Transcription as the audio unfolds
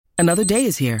Another day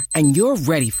is here, and you're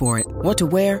ready for it. What to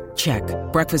wear? Check.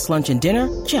 Breakfast, lunch, and dinner?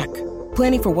 Check.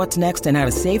 Planning for what's next and how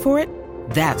to save for it?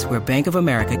 That's where Bank of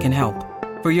America can help.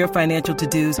 For your financial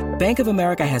to-dos, Bank of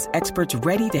America has experts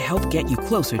ready to help get you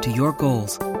closer to your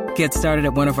goals. Get started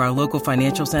at one of our local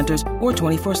financial centers or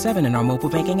 24/7 in our mobile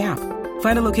banking app.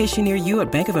 Find a location near you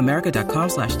at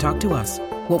bankofamerica.com/talktous.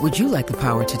 What would you like the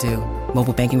power to do?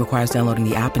 Mobile banking requires downloading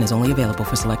the app and is only available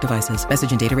for select devices.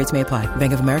 Message and data rates may apply.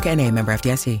 Bank of America N.A., member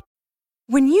FDIC.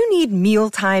 When you need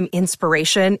mealtime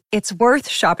inspiration, it's worth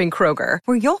shopping Kroger,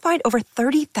 where you'll find over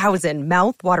 30,000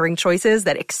 mouth-watering choices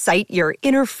that excite your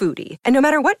inner foodie. And no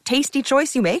matter what tasty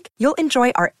choice you make, you'll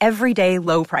enjoy our everyday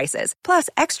low prices, plus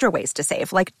extra ways to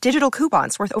save, like digital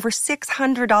coupons worth over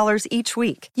 $600 each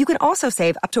week. You can also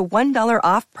save up to $1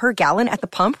 off per gallon at the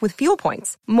pump with fuel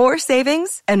points. More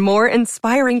savings and more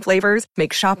inspiring flavors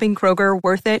make shopping Kroger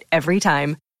worth it every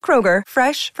time. Kroger,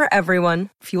 fresh for everyone.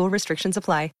 Fuel restrictions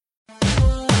apply.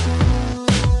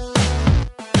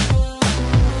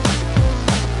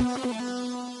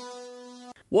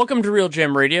 Welcome to Real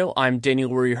GM Radio. I'm Daniel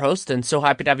Weir, your host, and so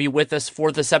happy to have you with us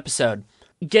for this episode.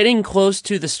 Getting close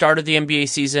to the start of the NBA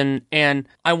season, and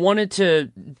I wanted to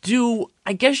do,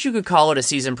 I guess you could call it a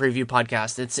season preview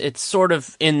podcast. It's sort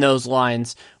of in those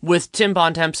lines with Tim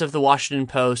Bontemps of the Washington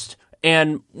Post.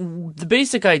 And the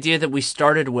basic idea that we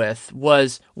started with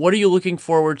was, what are you looking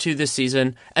forward to this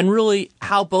season? And really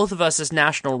how both of us as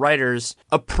national writers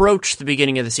approach the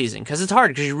beginning of the season. Because it's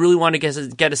hard, because you really want to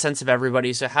get a sense of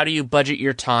everybody. So how do you budget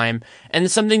your time? And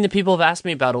it's something that people have asked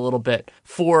me about a little bit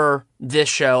for this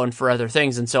show and for other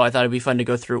things. And so I thought it'd be fun to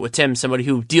go through it with Tim, somebody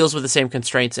who deals with the same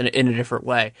constraints in a different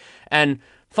way. And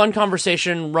fun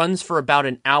conversation, runs for about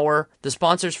an hour. The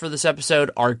sponsors for this episode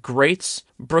are Greats,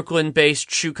 Brooklyn-based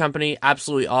shoe company,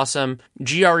 absolutely awesome.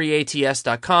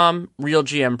 GREATS.com, Real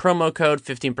GM promo code,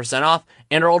 15% off,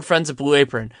 and our old friends at Blue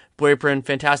Apron. Blue Apron,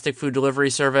 fantastic food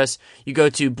delivery service. You go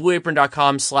to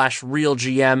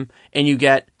blueapron.com/realgm and you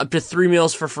get up to 3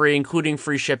 meals for free, including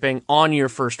free shipping on your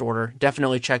first order.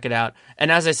 Definitely check it out.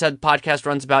 And as I said, the podcast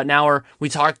runs about an hour. We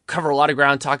cover a lot of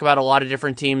ground, talk about a lot of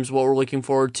different teams, what we're looking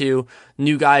forward to,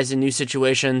 new guys in new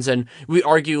situations, and we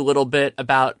argue a little bit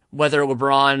about whether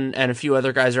LeBron and a few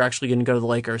other guys are actually going to go to the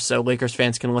Lakers. So Lakers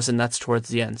fans can listen. That's towards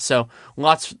the end. So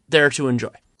lots there to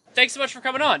enjoy. Thanks so much for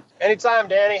coming on. Anytime,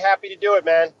 Danny. Happy to do it,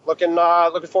 man. Looking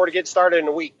forward to getting started in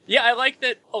a week. Yeah, I like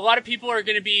that a lot of people are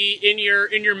going to be in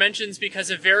your mentions because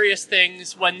of various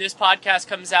things when this podcast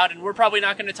comes out, and we're probably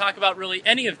not going to talk about really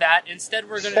any of that. Instead,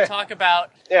 we're going to talk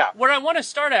about where I want to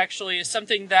start actually is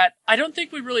something that I don't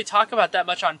think we really talk about that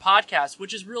much on podcasts,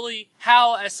 which is really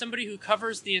how, as somebody who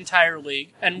covers the entire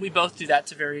league, and we both do that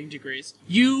to varying degrees,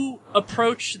 you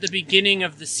approach the beginning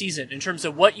of the season in terms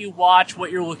of what you watch,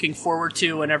 what you're looking forward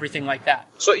to, and everything like that.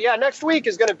 So yeah, next week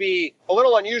is going to be a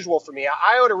little unusual for me.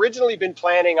 I had originally been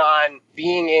planning on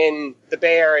being in the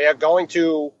Bay Area, going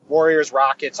to Warriors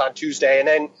Rockets on Tuesday, and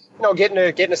then getting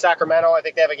to Sacramento. I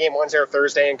think they have a game Wednesday or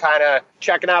Thursday, and kind of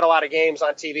checking out a lot of games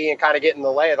on TV and kind of getting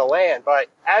the lay of the land. But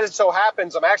as it so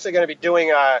happens, I'm actually going to be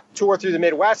doing a tour through the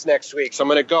Midwest next week. So I'm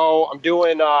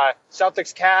doing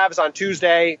Celtics Cavs on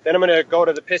Tuesday. Then I'm going to go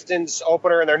to the Pistons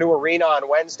opener in their new arena on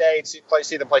Wednesday to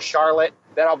see them play Charlotte.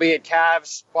 Then I'll be at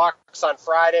Cavs Bucks on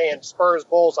Friday and Spurs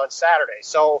Bulls on Saturday.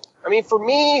 So, I mean, for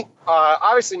me,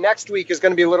 obviously next week is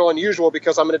going to be a little unusual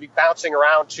because I'm going to be bouncing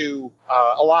around to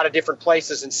a lot of different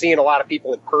places and seeing a lot of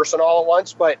people in person all at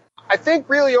once. But I think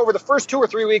really over the first 2 or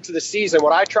 3 weeks of the season,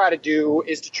 what I try to do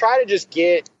is to try to just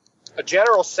get a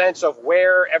general sense of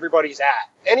where everybody's at.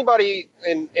 Anybody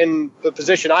in the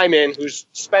position I'm in who's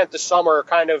spent the summer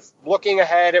kind of looking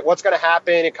ahead at what's going to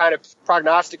happen and kind of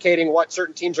prognosticating what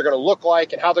certain teams are going to look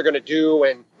like and how they're going to do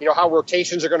and, how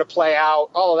rotations are going to play out,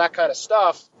 all of that kind of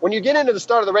stuff. When you get into the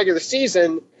start of the regular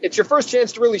season, it's your first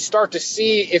chance to really start to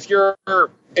see if your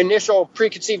initial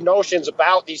preconceived notions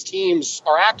about these teams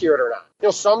are accurate or not.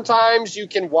 Sometimes you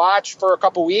can watch for a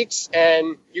couple weeks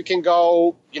and you can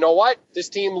go, you know what, this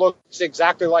team looks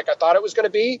exactly like I thought it was going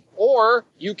to be. Or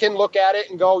you can look at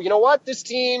it and go, you know what, this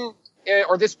team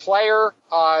or this player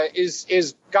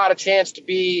is got a chance to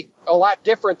be a lot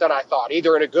different than I thought,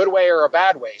 either in a good way or a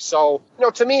bad way. So,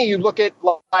 to me, you look at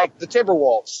like the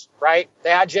Timberwolves, right?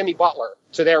 They add Jimmy Butler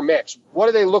to their mix. What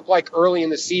do they look like early in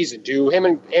the season? Do him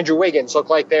and Andrew Wiggins look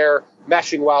like they're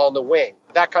meshing well in the wing?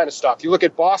 that kind of stuff. You look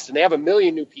at Boston, they have a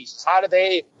million new pieces. How do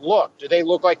they look? Do they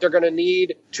look like they're going to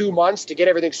need 2 months to get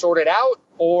everything sorted out?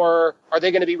 Or are they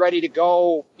going to be ready to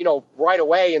go, right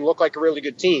away and look like a really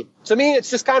good team? To me, it's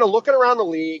just kind of looking around the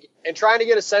league and trying to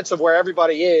get a sense of where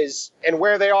everybody is and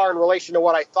where they are in relation to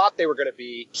what I thought they were going to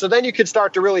be. So then you could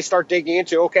start digging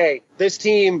into, okay, this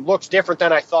team looks different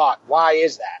than I thought. Why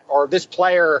is that? Or this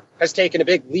player has taken a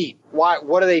big leap.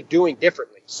 What are they doing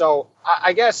differently? So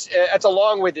I guess it's a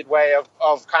long-winded way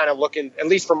of kind of looking, at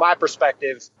least from my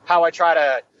perspective, how I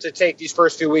try to take these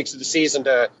first few weeks of the season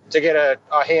to get a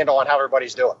handle on how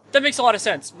everybody's doing. That makes a lot of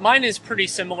sense. Mine is pretty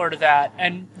similar to that,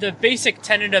 and the basic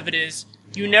tenet of it is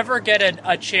you never get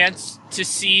a chance to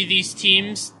see these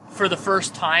teams for the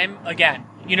first time again.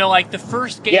 Like the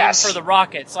first game for the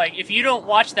Rockets, like if you don't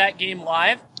watch that game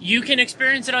live, you can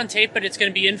experience it on tape, but it's going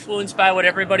to be influenced by what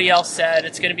everybody else said.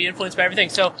 It's going to be influenced by everything.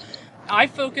 So I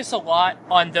focus a lot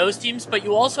on those teams, but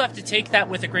you also have to take that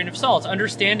with a grain of salt,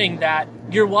 understanding that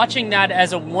you're watching that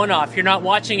as a one-off. You're not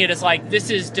watching it as like this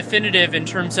is definitive in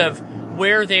terms of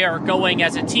where they are going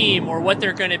as a team or what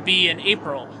they're going to be in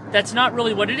April. That's not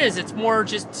really what it is. It's more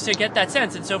just to get that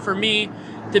sense. And so for me,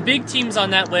 the big teams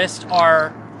on that list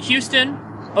are Houston,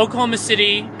 Oklahoma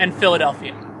City, and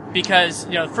Philadelphia. Because,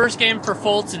 first game for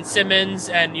Fultz and Simmons,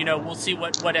 and, we'll see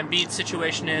what Embiid's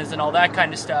situation is and all that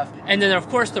kind of stuff. And then, of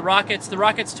course, the Rockets. The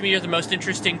Rockets, to me, are the most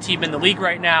interesting team in the league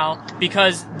right now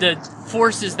because the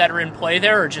forces that are in play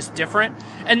there are just different.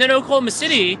 And then Oklahoma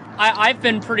City, I've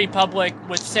been pretty public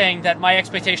with saying that my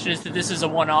expectation is that this is a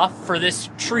one-off for this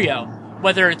trio.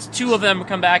 Whether it's two of them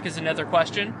come back is another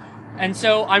question. And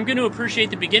so I'm going to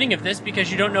appreciate the beginning of this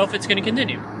because you don't know if it's going to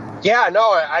continue. Yeah,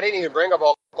 no, I didn't even bring up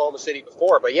Oklahoma City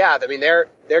before, but yeah, I mean, they're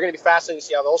going to be fascinating to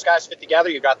see how those guys fit together.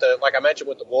 You got like I mentioned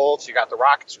with the Wolves, you got the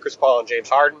Rockets, Chris Paul and James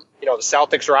Harden. The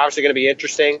Celtics are obviously going to be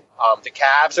interesting. The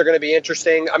Cavs are going to be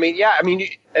interesting.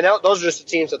 And those are just the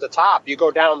teams at the top. You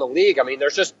go down the league. I mean,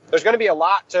 there's going to be a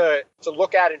lot to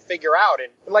look at and figure out.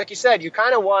 And like you said, you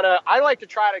kind of I like to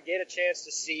try to get a chance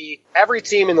to see every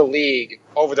team in the league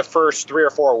over the first 3 or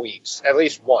 4 weeks, at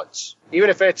least once. Even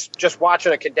if it's just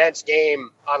watching a condensed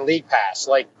game on League Pass.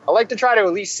 Like, I like to try to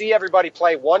at least see everybody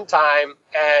play one time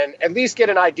and at least get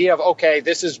an idea of, okay,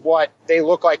 this is what they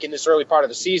look like in this early part of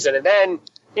the season. And then,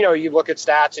 you look at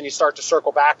stats and you start to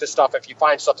circle back to stuff if you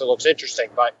find stuff that looks interesting.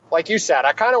 But like you said,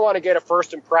 I kind of want to get a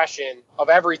first impression of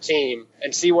every team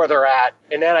and see where they're at.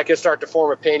 And then I can start to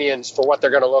form opinions for what they're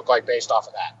going to look like based off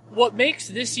of that. What makes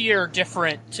this year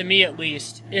different, to me at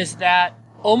least, is that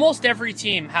almost every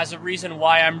team has a reason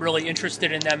why I'm really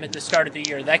interested in them at the start of the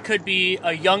year. That could be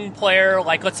a young player,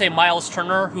 like let's say Miles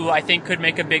Turner, who I think could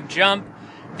make a big jump.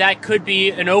 That could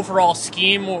be an overall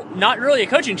scheme, not really a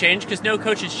coaching change because no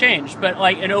coach has changed, but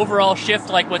like an overall shift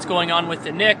like what's going on with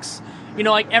the Knicks.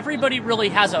 Everybody really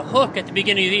has a hook at the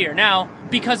beginning of the year. Now,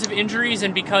 because of injuries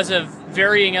and because of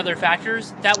varying other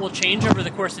factors, that will change over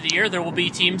the course of the year. There will be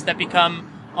teams that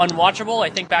become unwatchable. I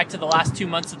think back to the last 2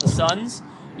 months of the Suns.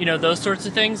 Those sorts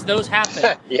of things, those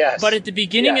happen. Yes. But at the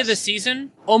beginning of the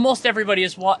season, almost everybody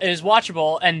is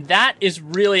watchable, and that is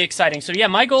really exciting. So yeah,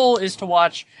 my goal is to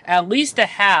watch at least a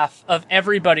half of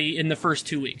everybody in the first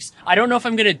 2 weeks. I don't know if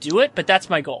I'm going to do it, but that's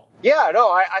my goal. Yeah,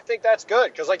 no, I think that's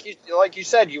good because like you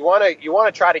said, you want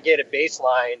to try to get a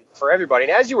baseline for everybody.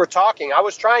 And as you were talking, I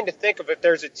was trying to think of if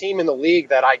there's a team in the league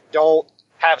that I don't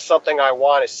have something I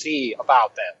want to see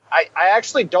about them. I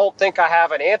actually don't think I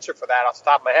have an answer for that off the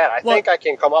top of my head. I think I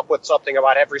can come up with something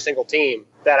about every single team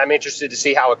that I'm interested to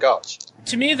see how it goes.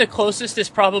 To me, the closest is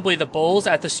probably the Bulls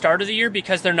at the start of the year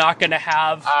because they're not going to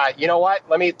have. You know what?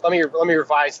 Let me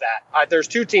revise that. There's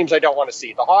two teams I don't want to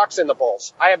see: the Hawks and the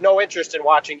Bulls. I have no interest in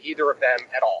watching either of them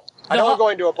at all. I know I'm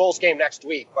going to a Bulls game next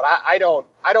week, but I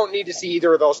don't need to see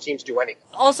either of those teams do anything.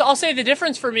 Also, I'll say the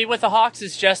difference for me with the Hawks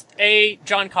is just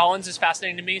John Collins is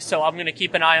fascinating to me, so I'm going to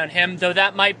keep an eye on him. Though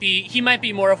he might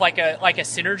be more of like a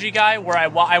synergy guy where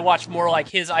I watch more like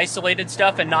his isolated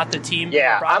stuff and not the team.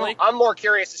 Yeah, I'm more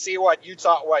curious to see what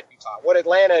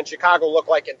Atlanta and Chicago look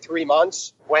like in 3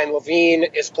 months when Levine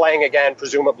is playing again,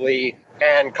 presumably,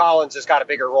 and Collins has got a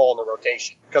bigger role in the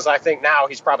rotation. Because I think now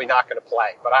he's probably not going to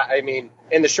play. But I mean,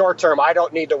 in the short term, I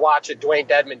don't need to watch a Dwayne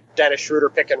Dedmon, Dennis Schroeder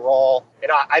pick and roll.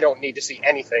 And I don't need to see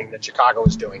anything that Chicago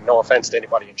is doing. No offense to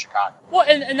anybody in Chicago. Well,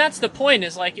 and that's the point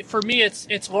is like, for me,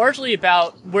 it's largely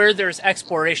about where there's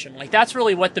exploration. Like that's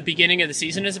really what the beginning of the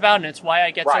season is about. And it's why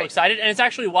I get so excited. And it's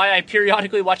actually why I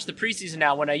periodically watch the preseason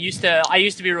now when I used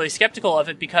to be really skeptical of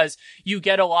it because you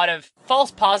get a lot of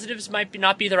false positives might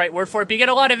not be the right word for it, but you get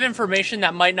a lot of information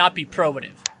that might not be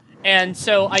probative. And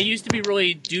so I used to be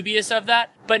really dubious of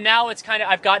that, but now it's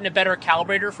I've gotten a better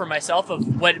calibrator for myself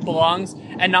of what belongs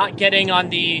and not getting on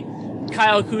the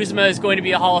Kyle Kuzma is going to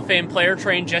be a Hall of Fame player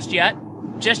train just yet.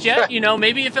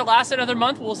 Maybe if it lasts another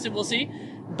month, we'll see.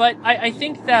 But I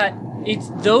think that it's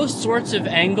those sorts of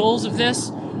angles of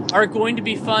this are going to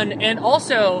be fun. And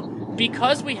also,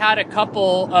 because we had a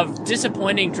couple of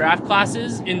disappointing draft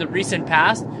classes in the recent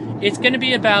past, it's going to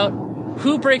be about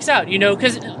who breaks out,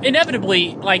 because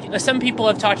inevitably, like, some people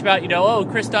have talked about,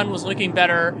 Chris Dunn was looking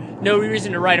better, no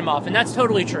reason to write him off. And that's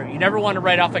totally true. You never want to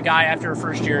write off a guy after a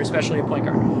first year, especially a point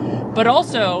guard. But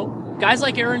also, guys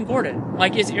like Aaron Gordon.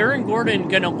 Like, is Aaron Gordon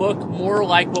going to look more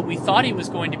like what we thought he was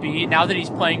going to be now that he's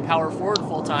playing power forward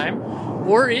full time?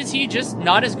 Or is he just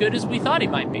not as good as we thought he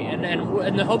might be?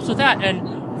 And the hopes with that.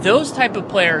 And those type of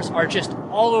players are just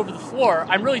all over the floor.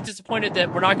 I'm really disappointed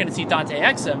that we're not going to see Dante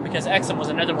Exum, because Exum was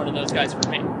another one of those guys for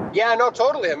me. Yeah, no,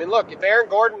 totally. I mean, look, if Aaron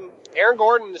Gordon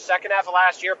in the second half of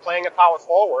last year playing at power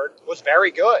forward was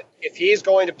very good. If he's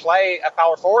going to play at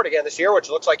power forward again this year, which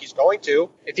looks like he's going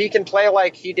to, if he can play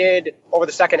like he did over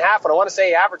the second half, and I want to say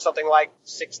he averaged something like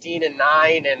 16 and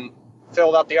 9 and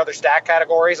filled up the other stat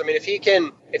categories. I mean, if he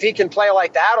can play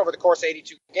like that over the course of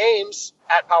 82 games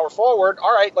at power forward,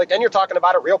 all right, like then you're talking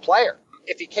about a real player.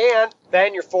 If he can't,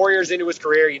 then you're 4 years into his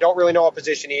career. You don't really know what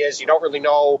position he is. You don't really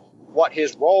know what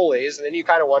his role is. And then you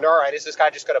kind of wonder, all right, is this guy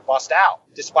just going to bust out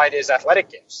despite his athletic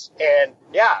gifts? And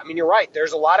yeah, I mean, you're right.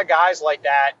 There's a lot of guys like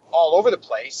that all over the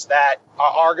place that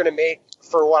are going to make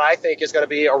for what I think is going to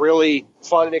be a really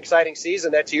fun and exciting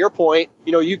season. That, to your point,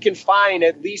 you can find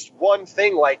at least one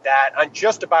thing like that on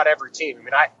just about every team. I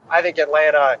mean, I think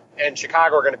Atlanta and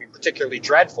Chicago are going to be particularly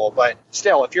dreadful, but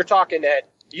still, if you're talking that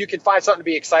you can find something to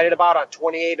be excited about on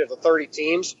 28 of the 30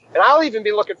 teams, and I'll even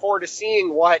be looking forward to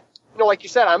seeing what, like you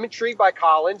said, I'm intrigued by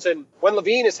Collins, and when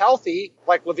LaVine is healthy,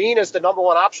 like LaVine is the number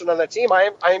one option on that team,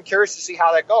 I am curious to see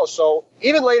how that goes. So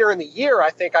even later in the year, I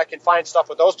think I can find stuff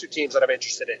with those two teams that I'm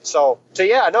interested in. So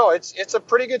yeah, no, it's a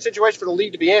pretty good situation for the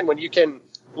league to be in when you can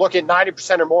look at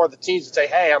 90% or more of the teams and say,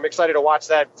 hey, I'm excited to watch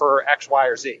that for X, Y,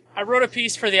 or Z. I wrote a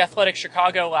piece for The Athletic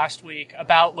Chicago last week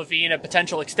about LaVine, a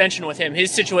potential extension with him.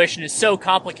 His situation is so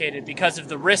complicated because of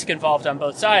the risk involved on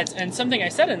both sides. And something I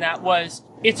said in that was,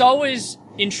 it's always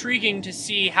intriguing to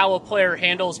see how a player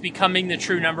handles becoming the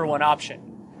true number one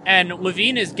option. And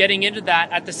LaVine is getting into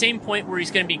that at the same point where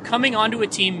he's going to be coming onto a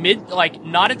team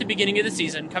not at the beginning of the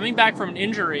season, coming back from an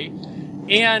injury,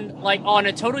 and on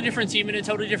a totally different team in a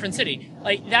totally different city.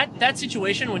 Like that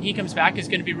situation when he comes back is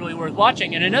going to be really worth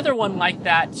watching. And another one like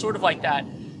that, sort of like that,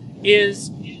 is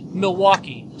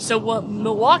Milwaukee. So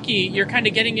Milwaukee, you're kind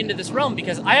of getting into this realm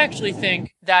because I actually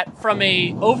think that from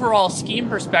a overall scheme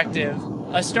perspective,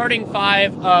 a starting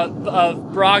five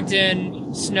of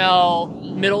Brogdon, Snell,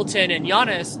 Middleton, and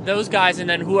Giannis, those guys, and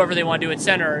then whoever they want to do at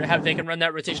center, they can run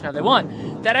that rotation how they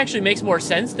want. That actually makes more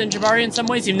sense than Jabari in some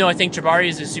ways, even though I think Jabari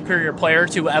is a superior player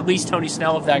to at least Tony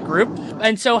Snell of that group.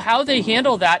 And so how they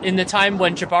handle that in the time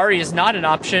when Jabari is not an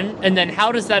option, and then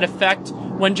how does that affect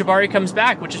when Jabari comes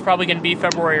back, which is probably going to be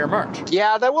February or March?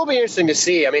 Yeah, that will be interesting to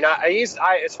see. I mean,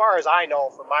 as far as I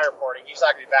know from my reporting, he's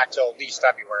not going to be back till at least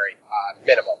February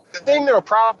minimum. The thing that will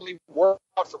probably work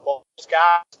out for both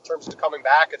guys in terms of coming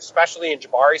back, especially in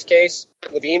Jabari's case,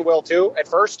 LaVine will too at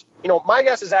first. My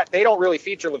guess is that they don't really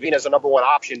feature LaVine as a number one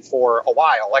option for a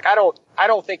while. Like, I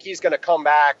don't think he's going to come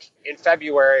back in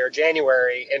February or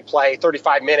January and play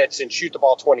 35 minutes and shoot the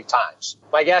ball 20 times.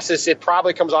 My guess is it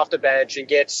probably comes off the bench and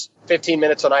gets 15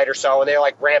 minutes a night or so, and they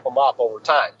ramp him up over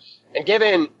time. And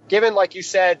given, like you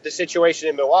said, the situation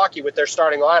in Milwaukee with their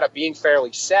starting lineup being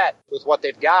fairly set with what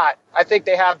they've got, I think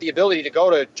they have the ability to go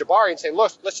to Jabari and say,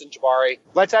 look, listen, Jabari,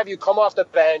 let's have you come off the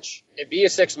bench and be a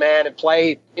sixth man and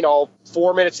play,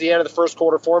 4 minutes at the end of the first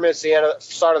quarter, 4 minutes at the end of the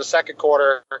start of the second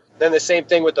quarter, then the same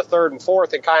thing with the third and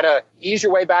fourth, and kind of ease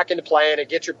your way back into playing and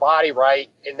get your body right,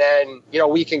 and then,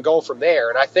 we can go from there.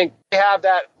 And I think they have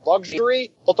that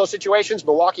luxury, both those situations.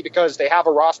 Milwaukee, because they have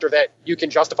a roster that you can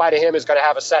justify to him is going to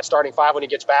have a set starting five when he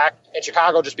gets back, and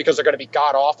Chicago just because they're going to be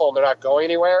god-awful and they're not going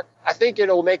anywhere. I think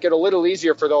it'll make it a little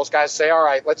easier for those guys to say, all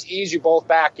right, let's ease you both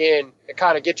back in and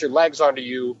kind of get your legs under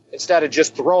you instead of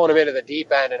just throwing them into the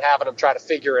deep end and having them try to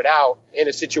figure it out in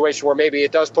a situation where maybe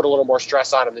it does put a little more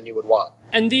stress on them than you would want.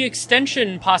 And the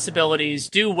extension possibilities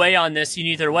do weigh on this in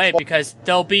either way, because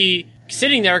they'll be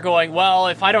sitting there going, well,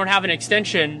 if I don't have an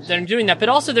extension, then I'm doing that. But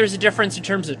also there's a difference in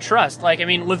terms of trust.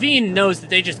 LaVine knows that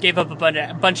they just gave up a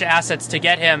bunch of assets to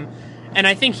get him. And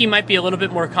I think he might be a little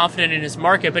bit more confident in his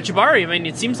market. But Jabari,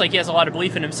 it seems like he has a lot of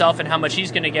belief in himself and how much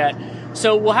he's going to get.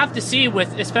 So we'll have to see,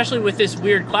 especially with this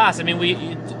weird class.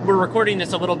 We're recording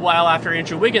this a little while after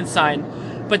Andrew Wiggins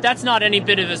signed, but that's not any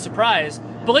bit of a surprise.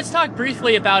 But let's talk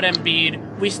briefly about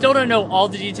Embiid We still don't know all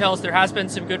the details. There has been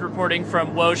some good reporting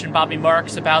from Woj and Bobby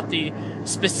Marks about the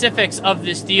specifics of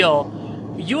this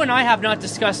deal. You and I have not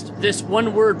discussed this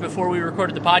one word before we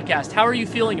recorded the podcast. How are you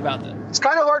feeling about this? It's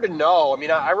kind of hard to know. I mean,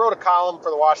 I wrote a column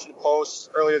for the Washington Post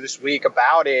earlier this week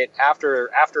about it after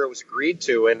it was agreed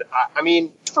to. And I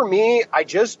mean, for me, I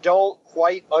just don't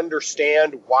quite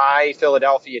understand why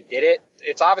Philadelphia did it.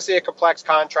 It's obviously a complex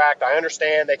contract. I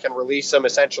understand they can release him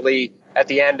essentially at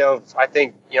the end of, I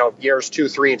think, years 2,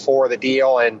 3, and 4 of the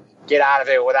deal and get out of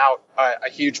it without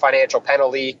a huge financial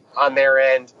penalty on their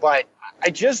end. But I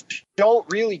just don't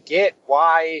really get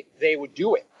why they would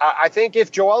do it. I think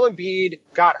if Joel Embiid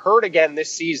got hurt again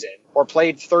this season or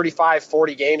played 35,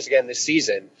 40 games again this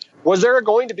season, was there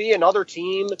going to be another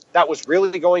team that was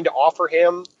really going to offer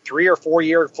him 3 or 4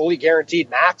 year fully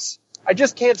guaranteed max? I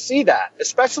just can't see that,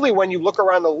 especially when you look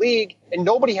around the league and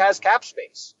nobody has cap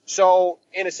space. So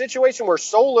in a situation where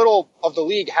so little of the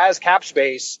league has cap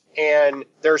space and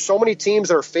there are so many teams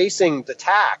that are facing the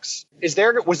tax, was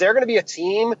there going to be a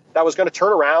team that was going to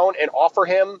turn around and offer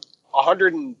him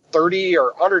 130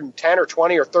 or 110 or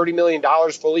 20 or $30 million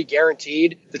fully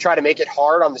guaranteed to try to make it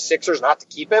hard on the Sixers not to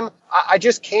keep him? I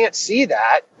just can't see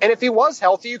that. And if he was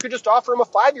healthy, you could just offer him a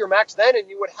 5-year max then and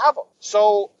you would have him.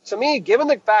 So to me, given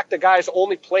the fact the guy's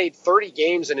only played 30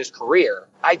 games in his career,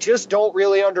 I just don't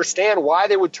really understand why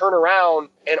they would turn around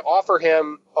and offer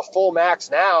him a full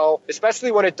max now,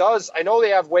 especially when it does. I know they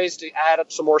have ways to add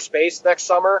up some more space next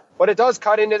summer, but it does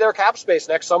cut into their cap space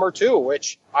next summer too,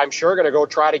 which I'm sure going to go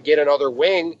try to get another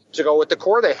wing to go with the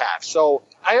core they have. So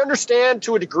I understand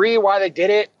to a degree why they did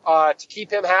it, to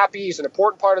keep him happy. He's an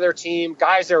important part of their team.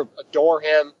 Guys there adore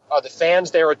him. The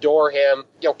fans there adore him.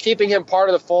 Keeping him part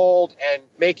of the fold and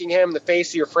making him the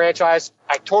face of your franchise.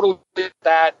 I totally get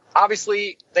that.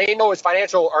 Obviously, they know his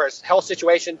financial or his health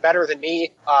situation better than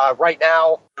me right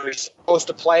now. He's supposed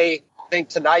to play, I think,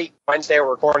 tonight, Wednesday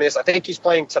we're recording this. I think he's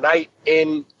playing tonight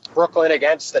in Brooklyn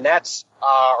against the Nets.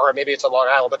 Or maybe it's on Long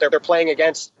Island, but they're playing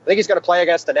against, I think he's going to play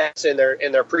against the Nets in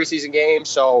their preseason game.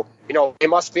 So, they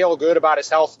must feel good about his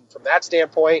health from that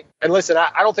standpoint. And listen,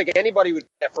 I don't think anybody would,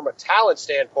 from a talent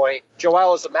standpoint,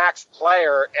 Joel is a max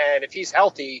player. And if he's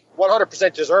healthy,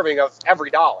 100% deserving of every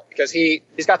dollar because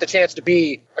he's got the chance to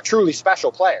be a truly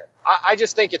special player. I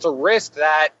just think it's a risk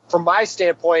that, from my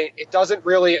standpoint,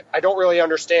 I don't really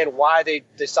understand why they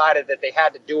decided that they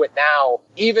had to do it now,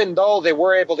 even though they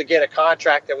were able to get a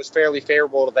contract that was fairly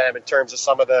favorable to them in terms of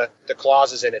some of the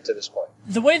clauses in it to this point.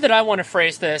 The way that I want to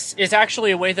phrase this is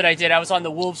actually a way that I did. I was on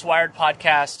the Wolves Wired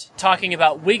podcast talking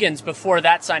about Wiggins before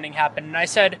that signing happened, and I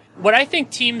said, what I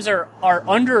think teams are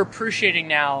underappreciating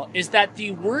now is that the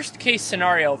worst case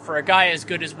scenario for a guy as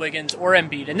good as Wiggins or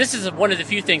Embiid, and this is one of the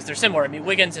few things they're similar. I mean,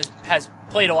 Wiggins has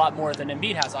played a lot more than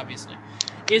Embiid has, obviously,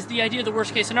 is the idea of the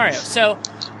worst case scenario. So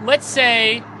let's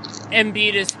say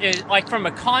Embiid is like, from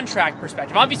a contract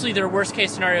perspective, obviously there are worst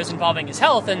case scenarios involving his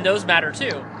health, and those matter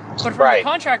too. But from a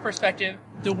contract perspective,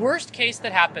 the worst case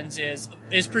that happens is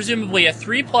presumably a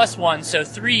 3+1, so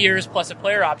 3 years plus a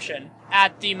player option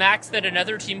at the max that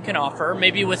another team can offer,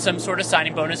 maybe with some sort of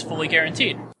signing bonus fully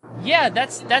guaranteed. Yeah,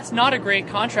 that's not a great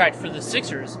contract for the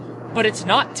Sixers, but it's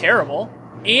not terrible.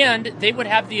 And they would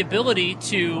have the ability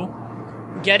to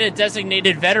get a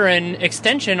designated veteran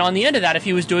extension on the end of that if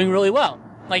he was doing really well.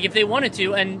 Like, if they wanted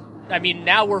to, and, I mean,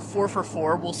 now we're 4 for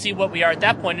 4. We'll see what we are at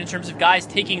that point in terms of guys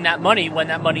taking that money when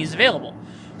that money is available.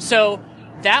 So,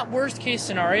 that worst-case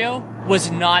scenario was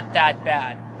not that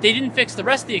bad. They didn't fix the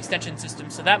rest of the extension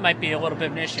system, so that might be a little bit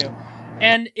of an issue.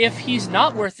 And if he's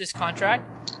not worth this contract,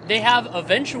 they have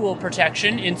eventual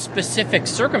protection in specific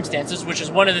circumstances, which is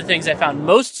one of the things I found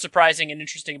most surprising and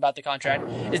interesting about the contract,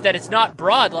 is that it's not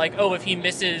broad, like, if he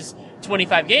misses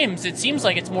 25 games. It seems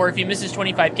like it's more if he misses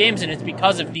 25 games and it's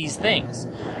because of these things,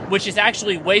 which is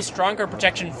actually way stronger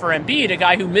protection for Embiid, a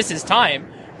guy who misses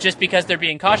time, just because they're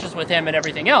being cautious with him and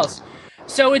everything else.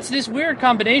 So it's this weird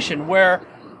combination where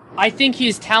I think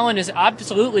his talent is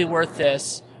absolutely worth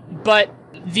this, but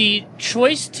the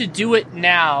choice to do it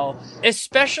now,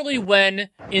 especially when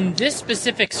in this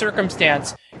specific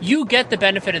circumstance, you get the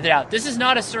benefit of the doubt. This is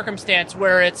not a circumstance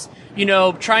where it's,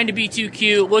 trying to be too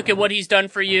cute, look at what he's done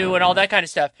for you and all that kind of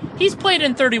stuff. He's played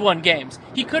in 31 games.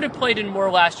 He could have played in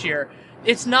more last year.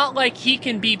 It's not like he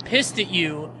can be pissed at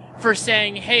you for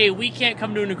saying, hey, we can't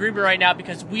come to an agreement right now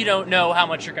because we don't know how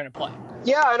much you're going to play.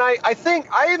 Yeah, and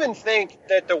I even think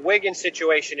that the Wiggins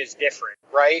situation is different,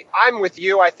 right? I'm with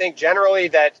you. I think generally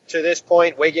that to this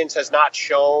point, Wiggins has not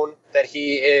shown that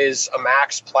he is a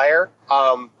max player.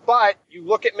 But you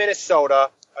look at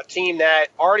Minnesota, a team that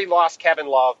already lost Kevin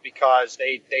Love because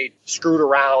they screwed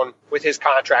around with his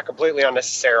contract completely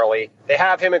unnecessarily. They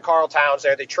have him and Karl Towns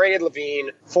there. They traded LaVine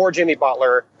for Jimmy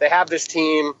Butler. They have this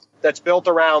team that's built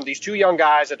around these two young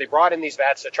guys that they brought in these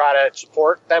vets to try to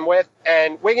support them with.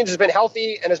 And Wiggins has been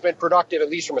healthy and has been productive, at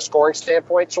least from a scoring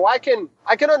standpoint. So I can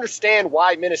understand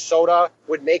why Minnesota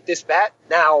would make this bet.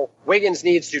 Now, Wiggins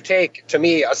needs to take, to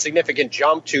me, a significant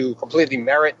jump to completely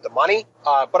merit the money.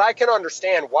 But I can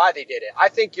understand why they did it. I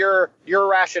think your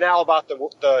rationale about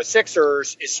the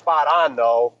Sixers is spot on,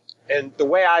 though. And the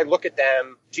way I look at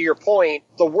them, to your point,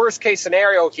 the worst case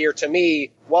scenario here to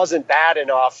me wasn't bad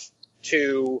enough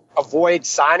to avoid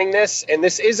signing this. And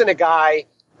this isn't a guy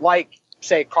like,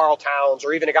 say, Karl Towns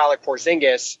or even a guy like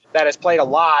Porzingis that has played a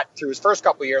lot through his first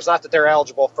couple of years. Not that they're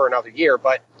eligible for another year,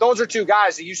 but those are two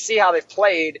guys that you see how they've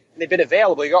played and they've been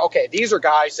available. You go, okay, these are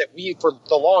guys that we, for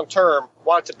the long term,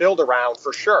 want to build around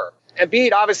for sure.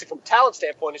 Embiid, obviously, from a talent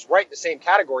standpoint, is right in the same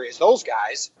category as those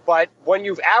guys. But when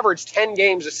you've averaged 10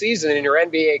 games a season in your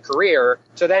NBA career,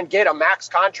 to then get a max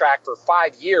contract for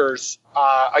 5 years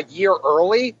a year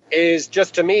early is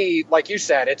just, to me, like you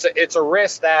said, it's a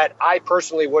risk that I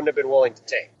personally wouldn't have been willing to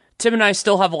take. Tim and I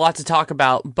still have a lot to talk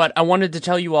about, but I wanted to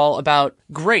tell you all about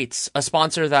Greats, a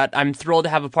sponsor that I'm thrilled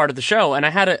to have a part of the show. And I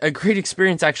had a great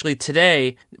experience actually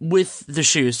today with the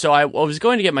shoes. So I was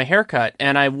going to get my hair cut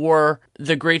and I wore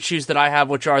the Great shoes that I have,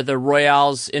 which are the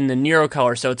Royales in the Nero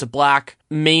color. So it's a black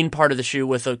main part of the shoe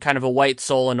with a kind of a white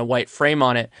sole and a white frame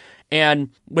on it. And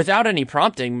without any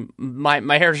prompting,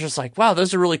 my hair is just like, wow,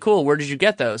 those are really cool. Where did you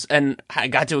get those? And I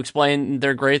got to explain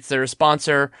they're Greats, they're a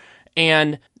sponsor,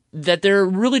 and that they're a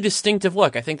really distinctive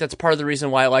look. I think that's part of the reason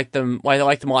why I like them a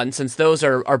lot. And since those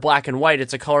are black and white,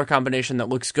 it's a color combination that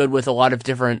looks good with a lot of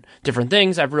different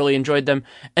things. I've really enjoyed them.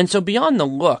 And so beyond the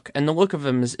look, and the look of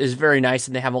them is very nice,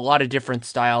 and they have a lot of different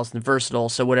styles and versatile,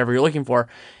 so whatever you're looking for,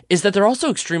 is that they're also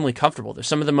extremely comfortable. They're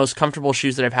some of the most comfortable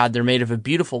shoes that I've had. They're made of a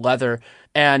beautiful leather,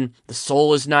 and the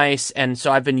sole is nice. And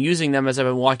so I've been using them as I've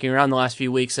been walking around the last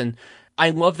few weeks, and I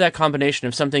love that combination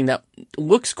of something that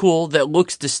looks cool, that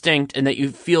looks distinct, and that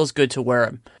feels good to wear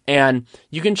them. And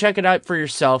you can check it out for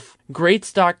yourself.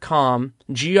 Greats.com,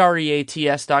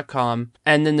 Greats.com,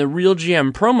 and then the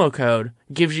RealGM promo code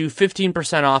gives you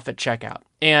 15% off at checkout.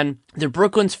 And they're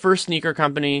Brooklyn's first sneaker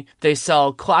company. They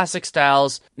sell classic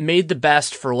styles, made the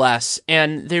best for less.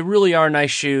 And they really are nice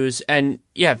shoes. And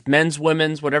yeah, men's,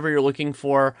 women's, whatever you're looking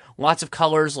for. Lots of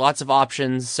colors, lots of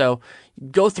options. So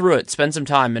go through it, spend some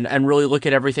time, and really look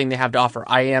at everything they have to offer.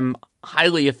 I am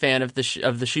highly a fan of the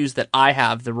shoes that I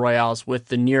have, the Royales with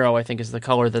the Nero, I think is the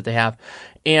color that they have.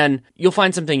 And you'll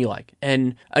find something you like.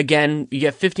 And again, you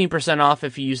get 15% off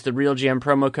if you use the RealGM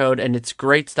promo code, and it's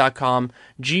Greats.com,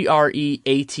 Greats.com.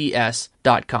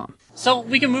 So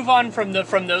we can move on from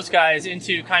those guys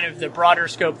into kind of the broader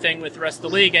scope thing with the rest of the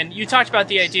league. And you talked about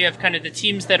the idea of kind of the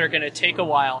teams that are going to take a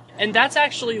while. And that's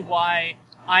actually why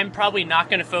I'm probably not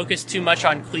going to focus too much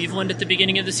on Cleveland at the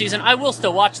beginning of the season. I will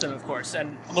still watch them, of course,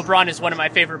 and LeBron is one of my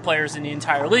favorite players in the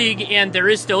entire league, and there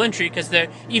is still intrigue because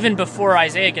even before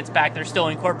Isaiah gets back, they're still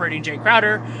incorporating Jay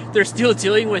Crowder. They're still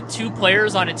dealing with two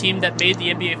players on a team that made the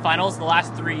NBA Finals the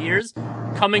last 3 years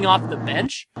coming off the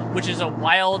bench, which is a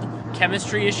wild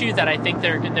chemistry issue that I think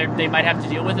they might have to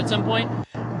deal with at some point.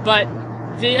 But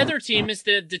the other team is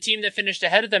the team that finished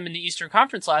ahead of them in the Eastern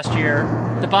Conference last year,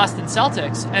 the Boston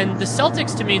Celtics. And the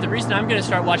Celtics, to me, the reason I'm going to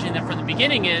start watching them from the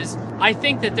beginning is I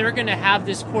think that they're going to have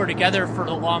this core together for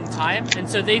a long time. And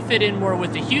so they fit in more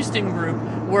with the Houston group,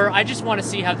 where I just want to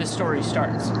see how this story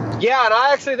starts. Yeah, and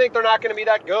I actually think they're not going to be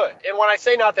that good. And when I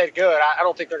say not that good, I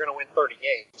don't think they're going to win 30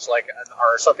 games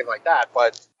or something like that.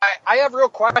 But I have real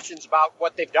questions about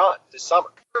what they've done this summer.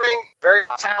 Very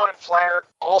talented player,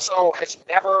 also has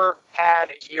never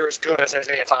had a year as good as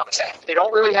Isaiah Thomas had. They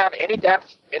don't really have any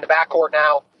depth in the backcourt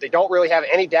now. They don't really have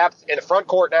any depth in the front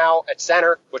court now at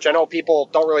center, which I know people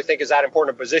don't really think is that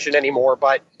important a position anymore,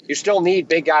 but you still need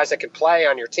big guys that can play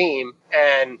on your team.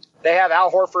 And they have Al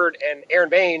Horford and Aaron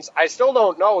Baines. I still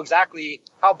don't know exactly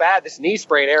how bad this knee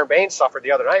sprain Aaron Baines suffered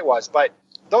the other night was, but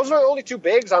those are the only two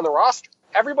bigs on the roster.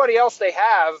 Everybody else they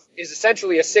have is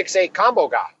essentially a 6'8" combo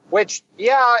guy, which,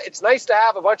 yeah, it's nice to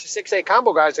have a bunch of 6'8"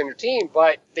 combo guys on your team,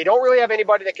 but they don't really have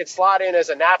anybody that can slot in as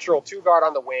a natural two guard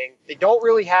on the wing. They don't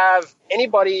really have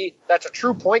anybody that's a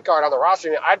true point guard on the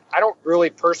roster. I don't really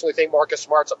personally think Marcus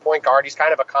Smart's a point guard. He's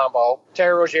kind of a combo.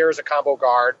 Terry Rozier is a combo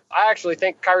guard. I actually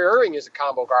think Kyrie Irving is a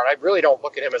combo guard. I really don't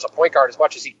look at him as a point guard as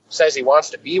much as he says he wants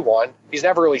to be one. He's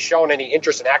never really shown any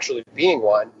interest in actually being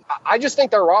one. I just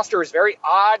think their roster is very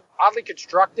oddly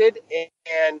constructed,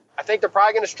 and I think they're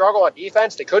probably going to struggle on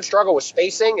defense. They could could struggle with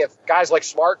spacing if guys like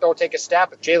Smart don't take a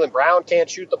step, if Jaylen Brown can't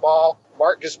shoot the ball.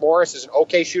 Marcus Morris is an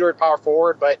okay shooter at power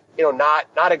forward, but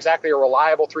not exactly a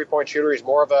reliable three-point shooter. He's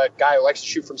more of a guy who likes to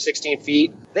shoot from 16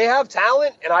 feet. They have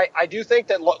talent, and I do think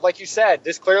that, like you said,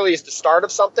 this clearly is the start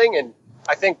of something. And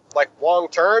I think, like, long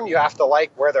term, you have to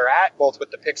like where they're at, both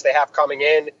with the picks they have coming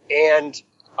in and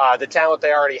the talent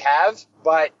they already have.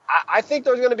 But I think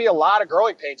there's going to be a lot of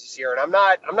growing pains this year, and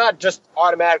I'm not just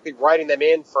automatically writing them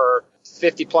in for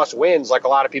 50-plus wins like a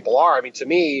lot of people are. I mean, to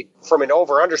me, from an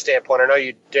over-under standpoint, I know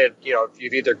you did,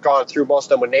 you've either gone through most of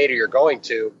them with Nate or you're going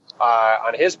to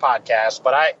on his podcast.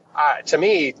 But to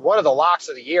me, one of the locks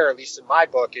of the year, at least in my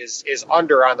book, is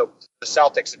under on the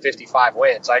Celtics at 55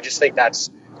 wins. I just think that's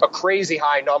a crazy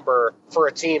high number for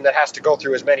a team that has to go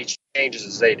through as many changes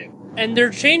as they do. And they're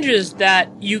changes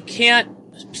that you can't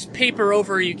paper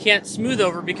over, you can't smooth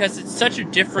over because it's such a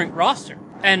different roster.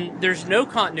 And there's no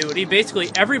continuity.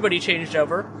 Basically, everybody changed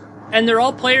over. And they're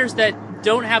all players that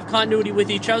don't have continuity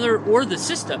with each other or the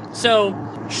system.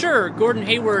 So, sure, Gordon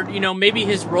Hayward, maybe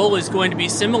his role is going to be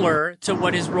similar to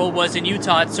what his role was in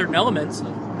Utah at certain elements.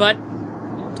 But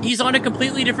he's on a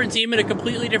completely different team in a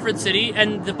completely different city.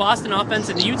 And the Boston offense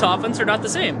and the Utah offense are not the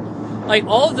same. Like,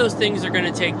 all of those things are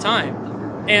going to take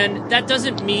time. And that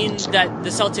doesn't mean that the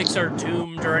Celtics are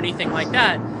doomed or anything like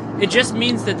that. It just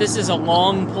means that this is a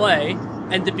long play.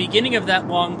 And the beginning of that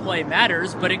long play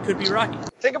matters, but it could be rocky.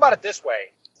 Think about it this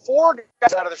way. 4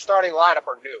 guys out of their starting lineup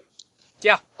are new.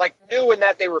 Yeah. Like, new in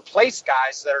that they replace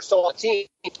guys that are still on the team.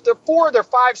 The 4 of their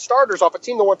 5 starters off a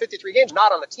team that won 53 games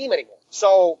not on the team anymore.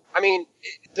 So, I mean,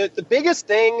 the biggest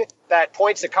thing that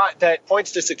points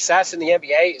to success in the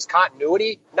NBA is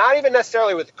continuity. Not even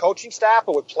necessarily with the coaching staff,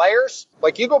 but with players.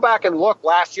 Like, you go back and look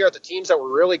last year at the teams that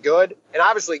were really good. And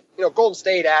obviously, Golden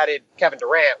State added Kevin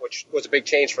Durant, which was a big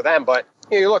change for them. But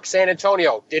you look, San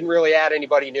Antonio didn't really add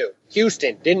anybody new.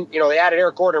 Houston didn't, they added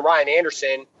Eric Gordon and Ryan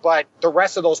Anderson, but the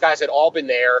rest of those guys had all been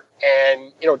there.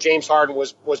 And, James Harden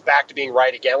was back to being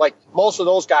right again. Like, most of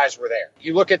those guys were there.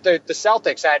 You look at the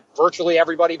Celtics had virtually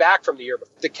everybody back from the year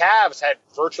before. The Cavs had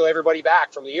virtually everybody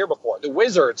back from the year before. The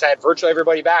Wizards had virtually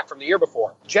everybody back from the year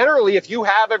before. Generally, if you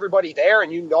have everybody there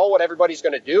and you know what everybody's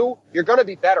going to do, you're going to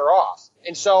be better off.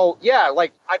 And so, yeah,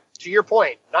 to your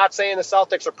point, not saying the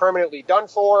Celtics are permanently done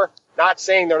for, not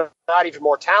saying they're not even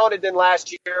more talented than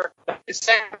last year, it's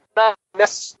saying not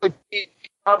necessarily be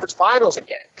conference finals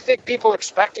again. I think people are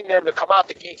expecting them to come out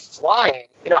the gate flying.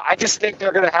 I just think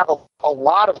they're going to have a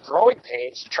lot of growing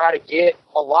pains to try to get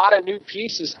a lot of new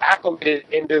pieces acclimated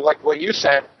into, like what you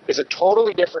said, is a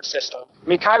totally different system. I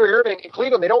mean, Kyrie Irving in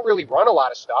Cleveland, they don't really run a lot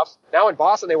of stuff. Now in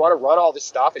Boston, they want to run all this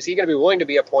stuff. Is he going to be willing to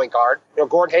be a point guard?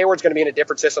 Gordon Hayward's going to be in a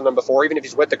different system than before, even if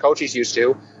he's with the coach he's used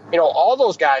to. All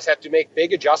those guys have to make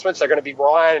big adjustments. They're going to be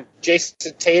relying on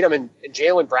Jason Tatum and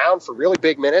Jaylen Brown for really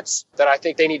big minutes that I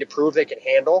think they need to prove they can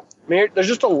handle. I mean, there's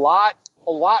just a lot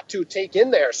to take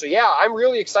in there. So yeah, I'm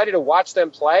really excited to watch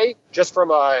them play just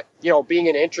from being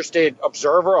an interested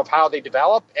observer of how they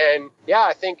develop. And yeah,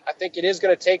 I think it is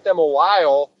going to take them a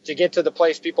while to get to the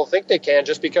place people think they can,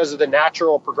 just because of the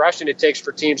natural progression it takes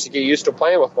for teams to get used to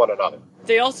playing with one another.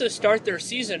 They also start their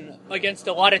season against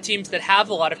a lot of teams that have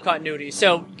a lot of continuity.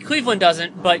 So Cleveland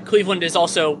doesn't, but Cleveland is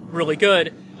also really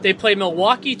good. They play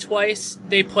Milwaukee twice.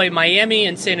 They play Miami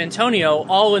and San Antonio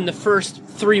all in the first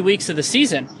 3 weeks of the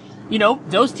season.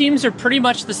 Those teams are pretty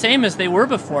much the same as they were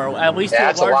before, at least to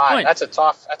a large point. That's a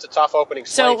tough opening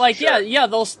slate. So, sure.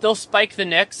 they'll spike the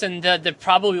Knicks, and they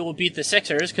probably will beat the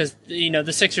Sixers, because,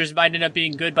 the Sixers might end up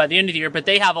being good by the end of the year, but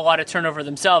they have a lot of turnover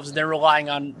themselves, and they're relying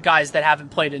on guys that haven't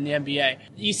played in the NBA.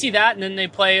 You see that, and then they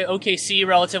play OKC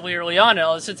relatively early on.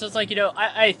 It's like,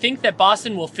 I think that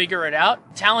Boston will figure it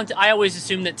out. Talent, I always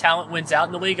assume that talent wins out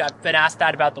in the league. I've been asked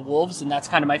that about the Wolves, and that's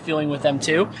kind of my feeling with them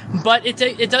too. But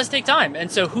it does take time, and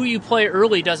so who you play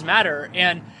early does matter.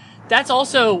 And that's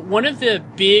also one of the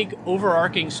big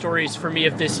overarching stories for me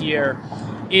of this year,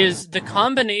 is the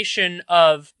combination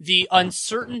of the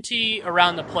uncertainty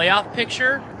around the playoff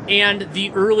picture and the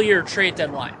earlier trade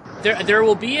deadline. There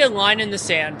will be a line in the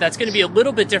sand that's going to be a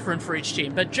little bit different for each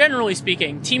team, but generally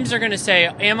speaking, teams are going to say,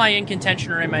 am I in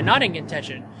contention or am I not in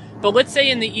contention? But let's say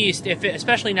in the East,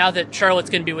 especially now that Charlotte's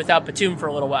going to be without Batum for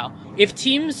a little while, if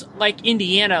teams like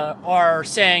Indiana are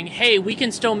saying, hey, we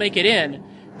can still make it in,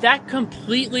 that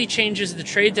completely changes the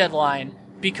trade deadline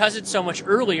because it's so much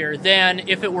earlier than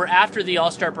if it were after the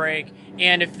All-Star break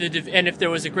and if there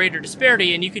was a greater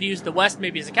disparity. And you could use the West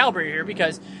maybe as a calibrator here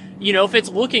because, if it's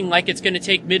looking like it's going to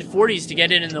take mid-40s to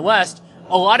get in the West,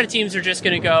 a lot of teams are just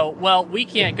going to go, well, we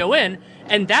can't go in.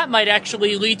 And that might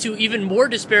actually lead to even more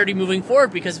disparity moving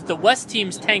forward, because if the West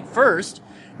teams tank first,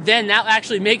 then that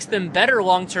actually makes them better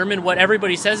long-term in what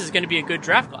everybody says is going to be a good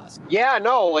draft class. Yeah,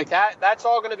 no, like that's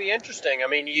all going to be interesting. I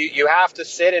mean, you have to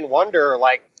sit and wonder,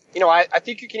 like, you know, I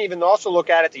think you can even also look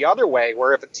at it the other way,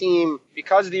 where if a team,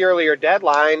 because of the earlier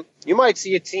deadline, you might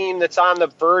see a team that's on the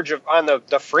verge of, on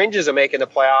the fringes of making the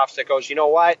playoffs that goes, you know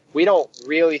what, we don't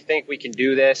really think we can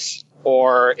do this.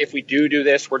 Or if we do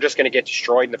this, we're just going to get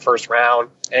destroyed in the first round.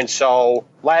 And so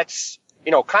let's,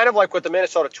 you know, kind of like what the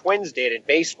Minnesota Twins did in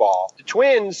baseball. The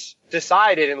Twins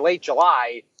decided in late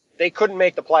July they couldn't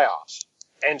make the playoffs.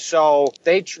 And so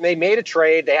they made a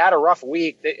trade. They had a rough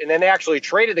week, and then they actually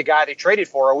traded the guy they traded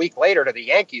for a week later to the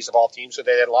Yankees of all teams who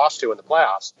they had lost to in the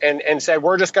playoffs, and said,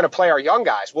 we're just going to play our young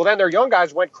guys. Well, then their young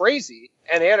guys went crazy,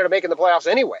 and they ended up making the playoffs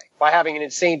anyway by having an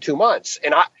insane 2 months.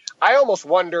 And I almost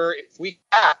wonder if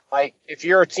if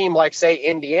you're a team like, say,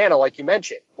 Indiana, like you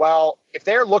mentioned, well, if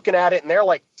they're looking at it and they're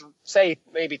like, say,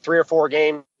 maybe 3 or 4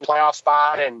 game playoff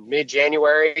spot in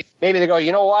mid-January, maybe they go,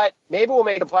 you know what, maybe we'll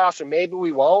make the playoffs and maybe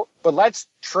we won't, but let's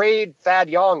trade Thad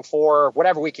Young for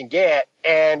whatever we can get,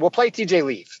 and we'll play TJ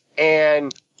Leaf.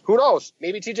 And who knows,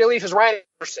 maybe TJ Leaf is Ryan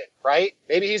Anderson, right?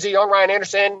 Maybe he's a young Ryan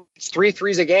Anderson. It's 3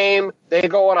 threes a game. They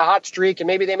go on a hot streak, and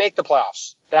maybe they make the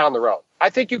playoffs down the road. I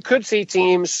think you could see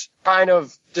teams kind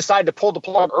of decide to pull the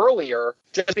plug earlier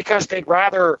just because they'd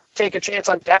rather take a chance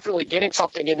on definitely getting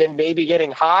something and then maybe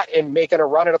getting hot and making a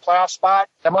run at a playoff spot.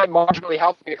 That might marginally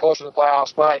help them get closer to the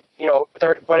playoffs, but, you know,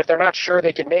 if they're not sure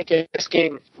they can make it, this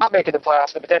game not making the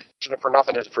playoffs, then potentially for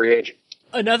nothing as a free agent.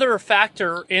 Another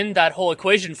factor in that whole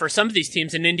equation for some of these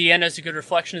teams, and Indiana is a good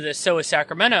reflection of this, so is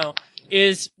Sacramento,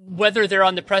 is whether they're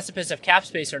on the precipice of cap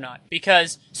space or not.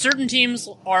 Because certain teams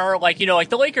are like, you know, like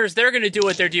the Lakers, they're going to do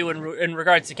what they're doing in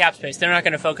regards to cap space. They're not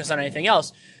going to focus on anything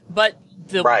else. But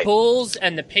the Bulls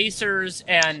and the Pacers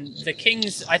and the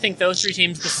Kings, I think those 3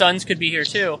 teams, the Suns could be here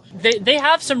too. They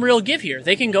have some real give here.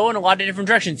 They can go in a lot of different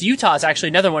directions. Utah is actually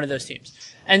another one of those teams.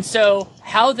 And so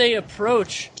how they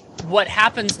approach what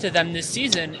happens to them this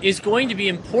season is going to be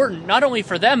important, not only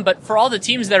for them, but for all the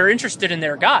teams that are interested in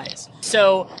their guys.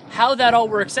 So how that all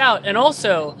works out. And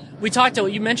also,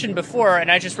 you mentioned before,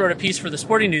 and I just wrote a piece for the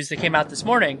Sporting News that came out this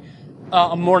morning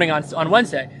on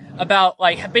Wednesday, about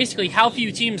like basically how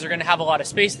few teams are going to have a lot of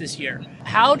space this year.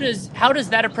 How does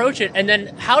that approach it? And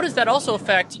then how does that also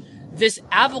affect this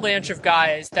avalanche of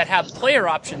guys that have player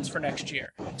options for next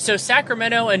year? So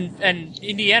Sacramento and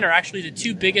Indiana are actually the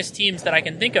 2 biggest teams that I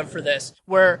can think of for this,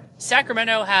 where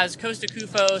Sacramento has Costa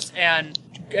Koufos and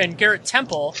Garrett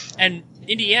Temple, and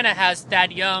Indiana has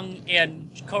Thad Young and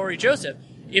Corey Joseph.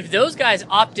 If those guys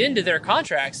opt into their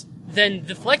contracts, then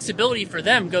the flexibility for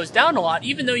them goes down a lot,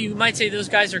 even though you might say those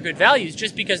guys are good values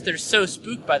just because they're so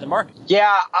spooked by the market.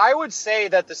 Yeah, I would say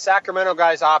that the Sacramento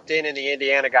guys opt in and the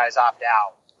Indiana guys opt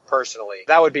out. Personally,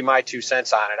 that would be my 2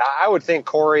 cents on it. I would think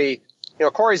Corey's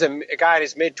a guy in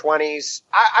his mid-20s.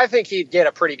 I think he'd get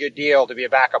a pretty good deal to be a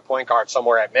backup point guard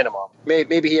somewhere at minimum.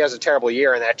 Maybe he has a terrible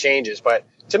year and that changes, but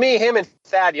to me, him and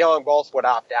Thad Young both would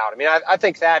opt out. I mean, I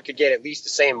think Thad could get at least the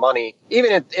same money,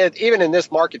 even in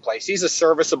this marketplace. He's a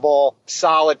serviceable,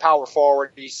 solid power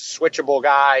forward. He's a switchable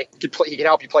guy. He can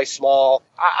help you play small.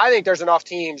 I think there's enough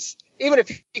teams. Even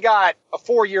if you got a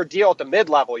 4-year deal at the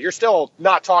mid-level, you're still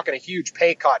not talking a huge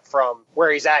pay cut from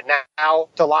where he's at now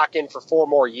to lock in for 4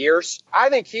 more years. I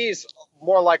think he's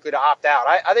more likely to opt out.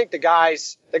 I think the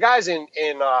guys in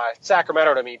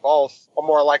Sacramento, to me, both are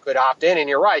more likely to opt in. And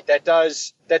you're right, that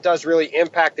does really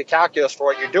impact the calculus for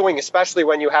what you're doing, especially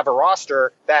when you have a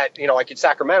roster that, you know, like in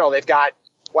Sacramento, they've got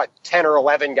 10 or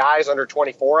 11 guys under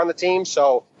 24 on the team.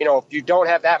 So, you know, if you don't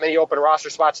have that many open roster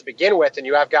spots to begin with, and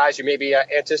you have guys who may be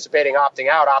anticipating opting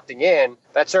out, opting in,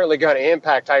 that's certainly going to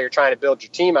impact how you're trying to build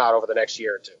your team out over the next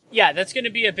year or 2. Yeah, that's going to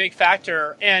be a big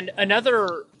factor. And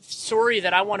another story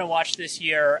that I want to watch this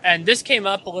year, and this came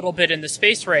up a little bit in the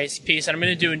space race piece, and I'm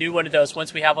going to do a new one of those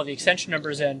once we have all the extension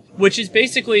numbers in, which is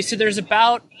basically, so there's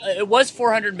about, it was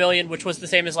 $400 million, which was the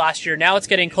same as last year. Now it's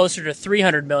getting closer to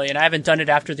 $300 million. I haven't done it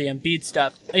after the Embiid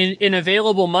stuff. In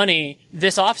available money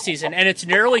this offseason, and it's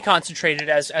narrowly concentrated,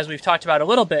 as we've talked about a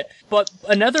little bit. But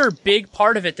another big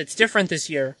part of it that's different this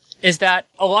year is that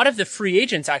a lot of the free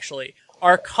agents actually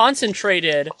are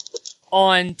concentrated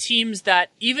on teams that,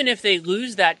 even if they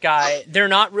lose that guy, they're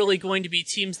not really going to be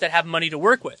teams that have money to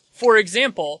work with. For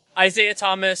example, Isaiah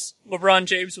Thomas, LeBron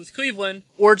James with Cleveland,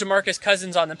 or DeMarcus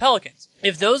Cousins on the Pelicans.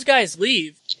 If those guys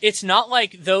leave, it's not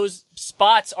like those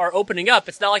spots are opening up.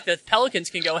 It's not like the Pelicans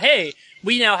can go, hey,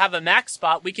 we now have a max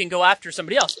spot, we can go after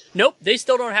somebody else. Nope, they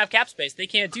still don't have cap space. They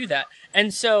can't do that.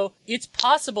 And so it's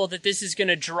possible that this is going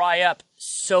to dry up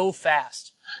so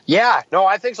fast. Yeah, no,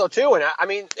 I think so too. And I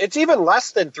mean, it's even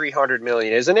less than 300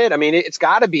 million, isn't it? I mean, it's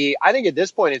got to be, I think at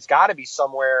this point, it's got to be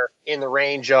somewhere in the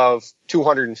range of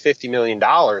 $250 million,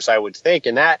 I would think.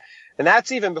 And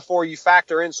that's even before you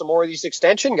factor in some more of these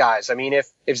extension guys. I mean,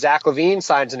 if Zach LaVine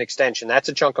signs an extension, that's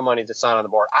a chunk of money that's not on the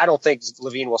board. I don't think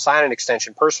LaVine will sign an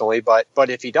extension personally, but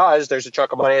if he does, there's a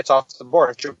chunk of money that's off the board.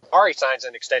 If Jabari signs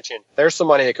an extension, there's some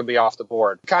money that could be off the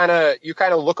board. You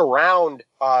kind of look around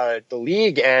the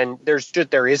league, and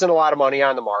there isn't a lot of money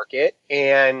on the market,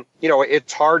 and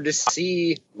it's hard to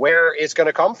see where it's going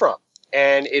to come from.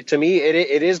 And to me,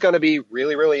 it is going to be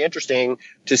really, really interesting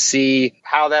to see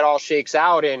how that all shakes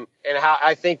out. And how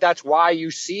I think that's why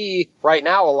you see right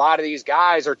now a lot of these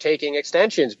guys are taking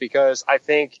extensions, because I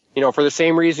think, for the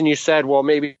same reason you said, well,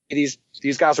 maybe these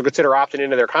guys will consider opting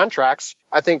into their contracts.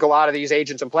 I think a lot of these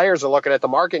agents and players are looking at the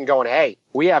market and going, hey,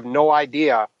 we have no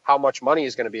idea how much money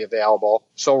is going to be available.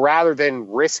 So rather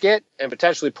than risk it and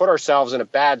potentially put ourselves in a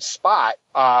bad spot,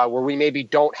 where we maybe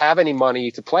don't have any money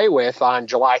to play with on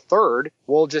July 3rd,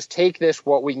 we'll just take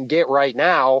what we can get right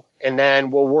now, and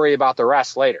then we'll worry about the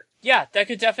rest later. Yeah, that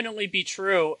could definitely be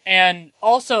true. And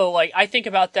also, I think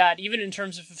about that even in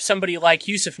terms of somebody like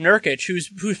Jusuf Nurkic,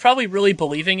 who's probably really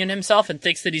believing in himself and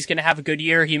thinks that he's going to have a good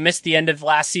year. He missed the end of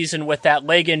last season with that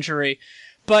leg injury.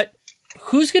 But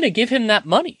who's going to give him that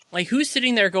money? Who's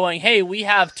sitting there going, hey, we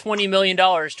have $20 million,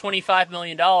 $25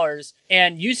 million,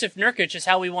 and Jusuf Nurkic is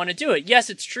how we want to do it. Yes,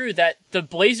 it's true that the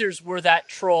Blazers were that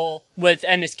troll with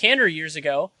Enes Kanter years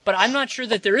ago, but I'm not sure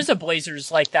that there is a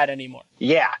Blazers like that anymore.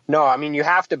 Yeah, no, I mean, you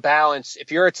have to balance.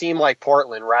 If you're a team like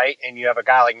Portland, right, and you have a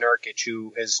guy like Nurkic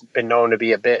who has been known to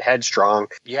be a bit headstrong,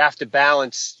 you have to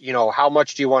balance, how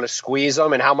much do you want to squeeze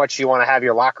them and how much do you want to have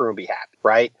your locker room be happy,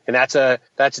 right? And that's a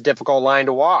difficult line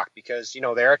to walk, because,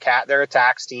 they're a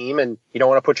tax team and you don't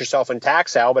want to put yourself in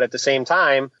tax hell. But at the same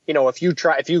time, if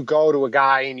you go to a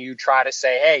guy and you try to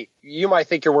say, hey, you might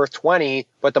think you're worth 20,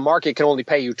 but the market can only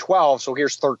pay you 12, so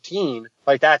here's 13.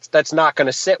 That's not going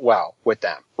to sit well with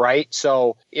them, right?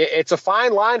 So it's a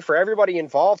fine line for everybody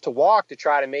involved to walk to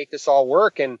try to make this all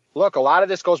work. And look, a lot of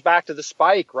this goes back to the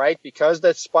spike, right? Because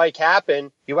that spike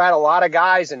happened, you had a lot of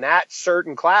guys in that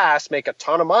certain class make a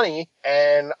ton of money.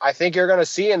 And I think you're going to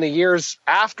see in the years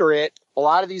after it, a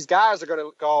lot of these guys are going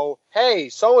to go, hey,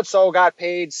 so-and-so got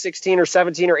paid $16 or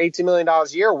 $17 or $18 million a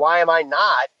year. Why am I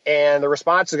not? And the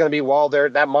response is going to be, well,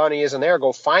 that money isn't there.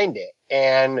 Go find it.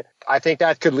 And I think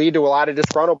that could lead to a lot of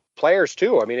disgruntled players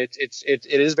too. I mean, it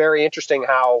is very interesting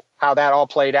how that all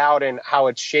played out and how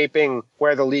it's shaping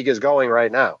where the league is going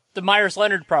right now. The Myers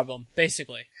Leonard problem,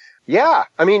 basically. Yeah,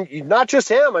 I mean, not just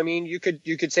him. I mean, you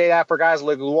could say that for guys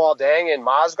like Luol Deng and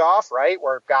Mozgov, right?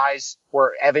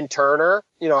 Where Evan Turner,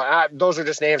 those are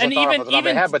just names I thought of off the top of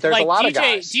my head, but there's a lot of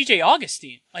guys. DJ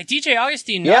Augustine. DJ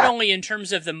Augustine, not only in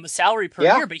terms of the salary per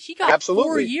year, but he got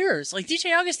 4 years.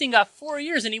 DJ Augustine got 4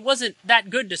 years, and he wasn't that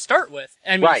good to start with.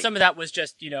 I mean, Some of that was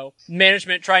just,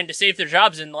 management trying to save their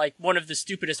jobs in, one of the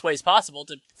stupidest ways possible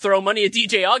to throw money at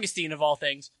DJ Augustine, of all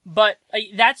things. But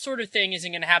that sort of thing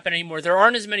isn't going to happen anymore. There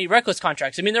aren't as many reckless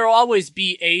contracts. I mean, there will always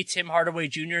be a Tim Hardaway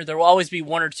Jr. There will always be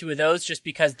one or two of those, just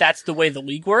because that's the way the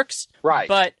league works. Right.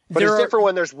 But it's different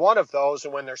when there's one of those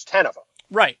and when there's 10 of them.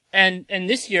 Right. And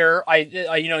this year, in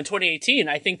 2018,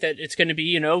 I think that it's going to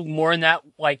be, more in that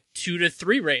 2 to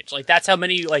 3 range. That's how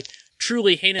many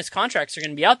truly heinous contracts are going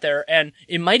to be out there. And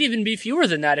it might even be fewer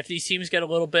than that if these teams get a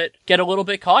little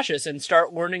bit cautious and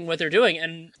start learning what they're doing.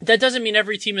 And that doesn't mean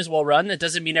every team is well run. That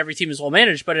doesn't mean every team is well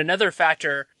managed. But another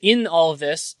factor in all of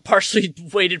this, partially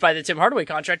weighted by the Tim Hardaway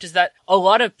contract, is that a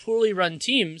lot of poorly run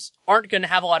teams aren't going to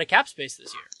have a lot of cap space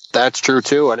this year. That's true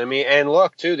too. And I mean, and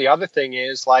look too, the other thing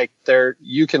is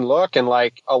you can look and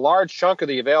a large chunk of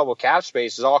the available cap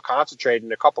space is all concentrated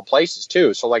in a couple places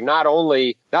too. So not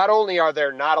only are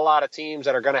there not a lot of teams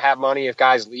that are going to have money if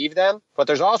guys leave them, but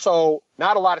there's also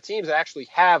not a lot of teams that actually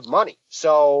have money.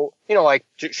 So,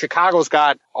 Chicago's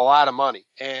got a lot of money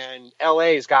and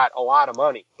LA's got a lot of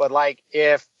money. But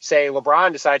if, say,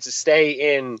 LeBron decides to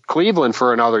stay in Cleveland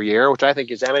for another year, which I think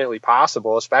is eminently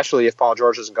possible, especially if Paul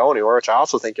George doesn't go anywhere, which I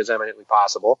also think is eminently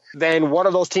possible, then what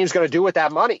are those teams going to do with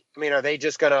that money? I mean, are they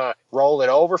just going to roll it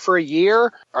over for a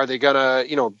year? Are they going to,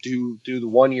 do the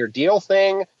 1 year deal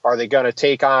thing? Are they going to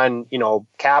take on,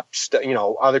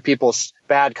 other people's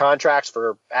bad contracts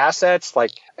for assets?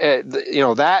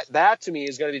 That to me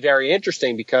is going to be very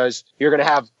interesting, because you're going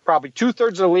to have probably 2/3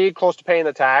 of the league close to paying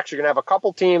the tax. You're going to have a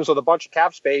couple teams with a bunch of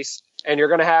cap space, and you're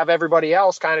going to have everybody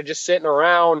else kind of just sitting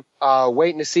around,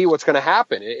 waiting to see what's going to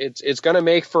happen. It's going to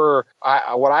make for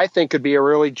what I think could be a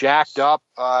really jacked up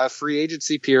free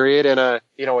agency period and a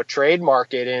trade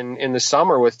market in the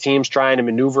summer with teams trying to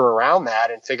maneuver around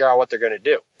that and figure out what they're going to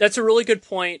do. That's a really good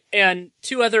point. And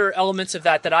two other elements of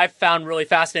that I've found really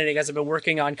fascinating as I've been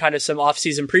working on kind of some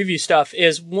off-season preview stuff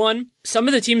is, one, some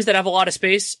of the teams that have a lot of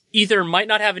space either might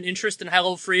not have an interest in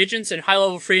high-level free agents, and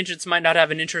high-level free agents might not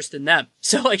have an interest in them.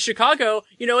 So like Chicago,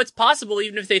 it's possible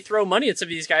even if they throw money at some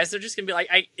of these guys, they're just going to be like,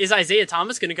 is Isaiah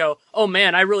Thomas going to go, oh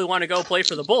man, I really want to go play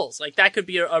for the Bulls? Like that could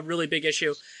be a really big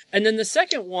issue. And then the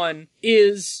second one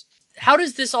is, how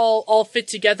does this all fit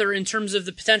together in terms of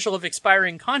the potential of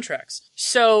expiring contracts?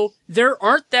 So there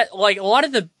aren't that, like,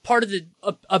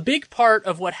 a big part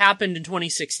of what happened in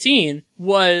 2016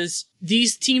 was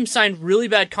these teams signed really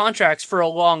bad contracts for a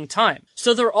long time.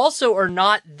 So there also are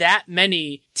not that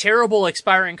many terrible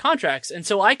expiring contracts. And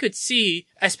so I could see,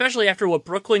 especially after what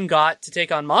Brooklyn got to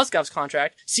take on Mozgov's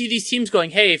contract, see these teams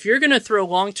going, hey, if you're going to throw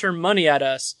long-term money at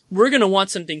us, we're going to want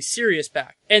something serious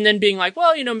back. And then being like,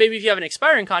 well, maybe if you have an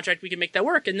expiring contract, we can make that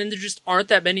work. And then there just aren't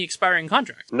that many expiring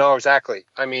contracts. No, exactly.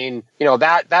 I mean,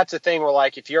 that's a thing where,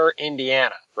 like, if you're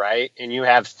Indiana, right, and you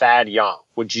have Thad Young,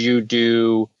 would you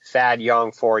do Thad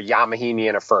Young for Yamahimi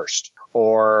in a first?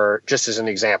 Or just as an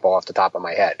example off the top of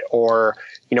my head, or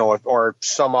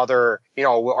some other,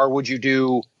 or would you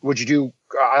do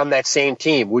on that same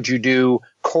team, would you do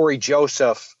Corey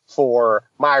Joseph for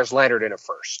Myers Leonard in a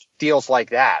first? Deals like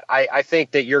that. I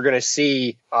think that you're going to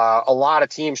see a lot of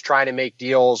teams trying to make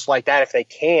deals like that if they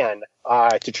can,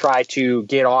 to try to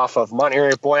get off of money.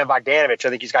 Bojan Bogdanović, I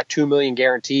think he's got $2 million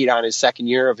guaranteed on his second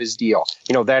year of his deal.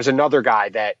 There's another guy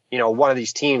that, one of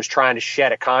these teams trying to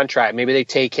shed a contract. Maybe they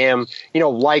take him,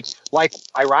 like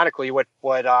ironically what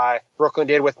Brooklyn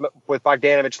did with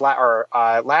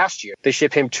Bogdanović last year. They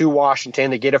ship him to Washington.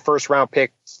 They get a first round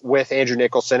pick with Andrew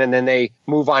Nicholson, and then they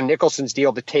move on Nicholson's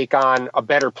deal to take on a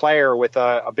better player with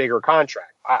a bigger contract.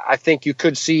 I think you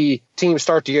could see teams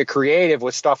start to get creative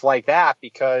with stuff like that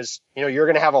because, you're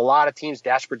going to have a lot of teams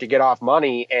desperate to get off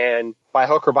money, and by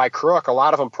hook or by crook, a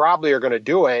lot of them probably are going to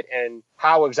do it. And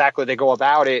how exactly they go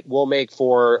about it will make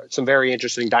for some very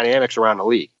interesting dynamics around the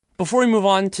league. Before we move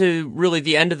on to really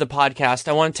the end of the podcast,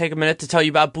 I want to take a minute to tell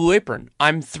you about Blue Apron.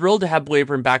 I'm thrilled to have Blue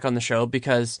Apron back on the show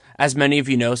because, as many of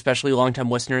you know, especially longtime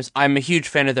listeners, I'm a huge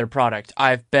fan of their product.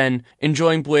 I've been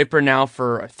enjoying Blue Apron now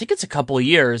for, I think it's a couple of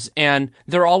years, and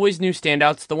there are always new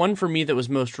standouts. The one for me that was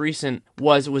most recent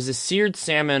was a seared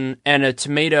salmon and a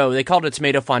tomato. They called it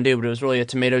tomato fondue, but it was really a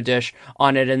tomato dish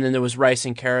on it, and then there was rice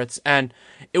and carrots, and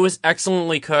it was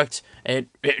excellently cooked. It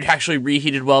actually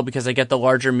reheated well because I get the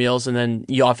larger meals, and then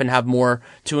you often have more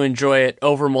to enjoy it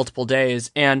over multiple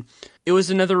days. And it was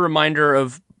another reminder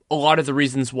of a lot of the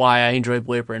reasons why I enjoy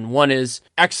Blue Apron. One is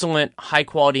excellent,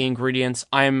 high-quality ingredients.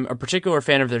 I'm a particular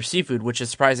fan of their seafood, which is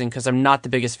surprising because I'm not the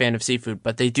biggest fan of seafood,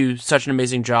 but they do such an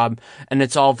amazing job, and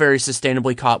it's all very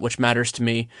sustainably caught, which matters to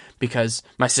me because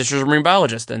my sister's a marine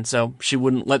biologist, and so she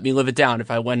wouldn't let me live it down if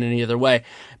I went any other way.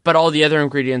 But all the other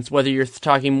ingredients, whether you're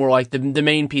talking more like the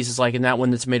main pieces, like in that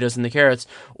one, the tomatoes and the carrots,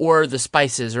 or the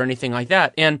spices or anything like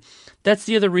that. And that's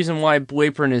the other reason why Blue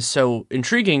Apron is so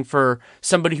intriguing for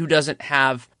somebody who doesn't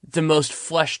have the most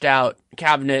fleshed out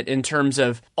cabinet in terms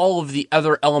of all of the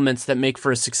other elements that make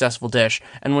for a successful dish.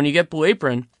 And when you get Blue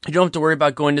Apron, you don't have to worry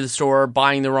about going to the store,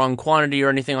 buying the wrong quantity or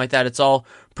anything like that. It's all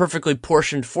perfectly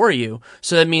portioned for you.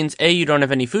 So that means A, you don't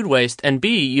have any food waste, and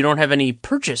B, you don't have any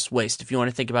purchase waste, if you want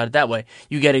to think about it that way.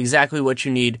 You get exactly what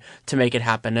you need to make it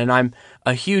happen. And I'm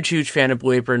a huge, huge fan of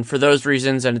Blue Apron for those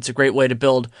reasons, and it's a great way to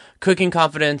build cooking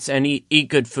confidence and eat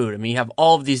good food. I mean, you have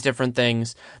all of these different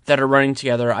things that are running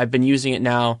together. I've been using it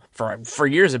now for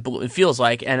years, it feels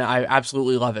like, and I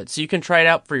absolutely love it. So you can try it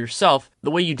out for yourself. The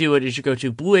way you do it is you go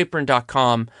to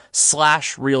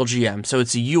blueapron.com/realgm. So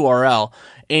it's a URL,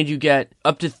 and you get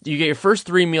your first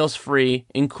 3 meals free,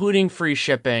 including free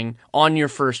shipping on your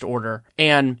first order.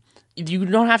 And you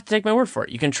don't have to take my word for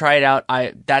it. You can try it out.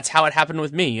 That's how it happened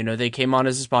with me. They came on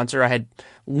as a sponsor. I had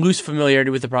loose familiarity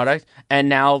with the product, and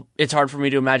now it's hard for me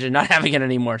to imagine not having it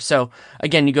anymore. So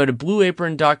again, you go to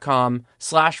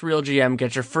blueapron.com/realgm,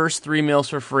 get your first 3 meals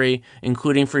for free,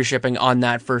 including free shipping on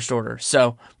that first order.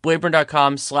 So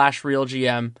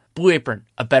blueapron.com/realgm. Blue Apron,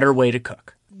 a better way to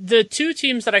cook. The two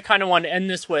teams that I kind of want to end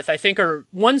this with, I think are,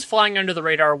 one's flying under the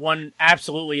radar, one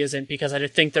absolutely isn't because I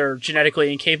think they're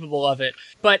genetically incapable of it.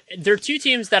 But they're two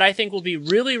teams that I think will be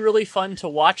really, really fun to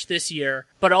watch this year,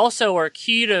 but also are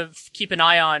key to keep an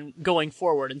eye on going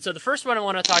forward. And so the first one I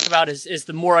want to talk about is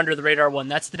the more under the radar one.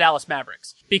 That's the Dallas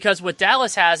Mavericks. Because what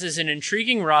Dallas has is an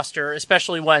intriguing roster,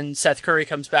 especially when Seth Curry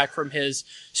comes back from his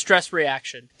stress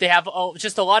reaction. They have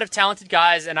just a lot of talented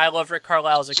guys, and I love Rick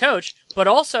Carlisle as a coach, But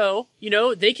also,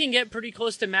 they can get pretty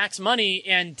close to max money,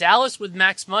 and Dallas with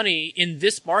max money in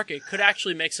this market could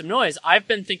actually make some noise. I've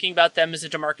been thinking about them as a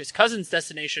DeMarcus Cousins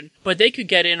destination, but they could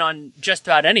get in on just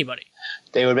about anybody.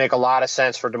 They would make a lot of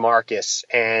sense for DeMarcus.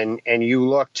 And you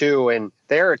look too, and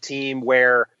they're a team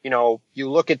where, you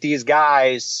look at these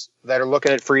guys that are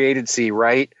looking at free agency,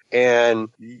 right? And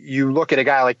you look at a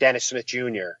guy like Dennis Smith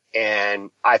Jr.,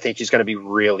 and I think he's going to be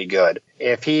really good.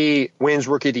 If he wins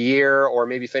Rookie of the Year or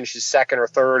maybe finishes second or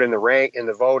third in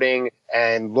the voting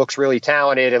and looks really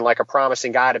talented and like a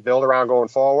promising guy to build around going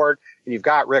forward, and you've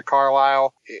got Rick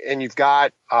Carlisle and you've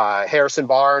got Harrison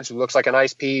Barnes, who looks like a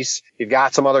nice piece. You've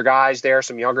got some other guys there,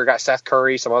 some younger guys, Seth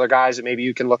Curry, some other guys that maybe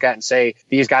you can look at and say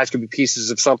these guys could be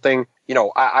pieces of something.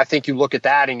 I think you look at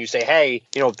that and you say, hey,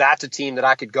 that's a team that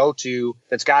I could go to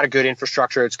that's got a good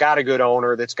infrastructure, it's got a good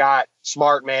owner, that's got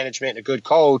smart management and a good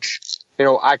coach.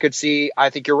 I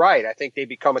think you're right. I think they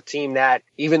become a team that,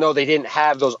 even though they didn't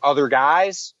have those other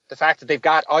guys, the fact that they've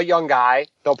got a young guy,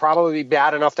 they'll probably be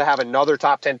bad enough to have another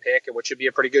top 10 pick, which should be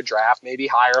a pretty good draft, maybe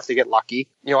higher if they get lucky.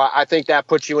 I think that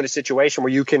puts you in a situation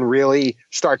where you can really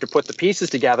start to put the pieces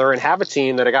together and have a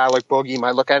team that a guy like Boogie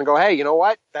might look at and go, hey, you know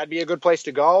what? That'd be a good place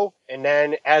to go. And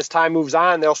then as time moves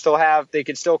on, they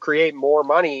can still create more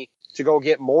money to go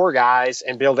get more guys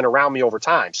and building around me over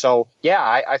time. So yeah,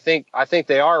 I think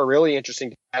they are a really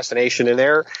interesting destination, and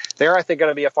they're I think going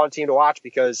to be a fun team to watch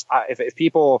because if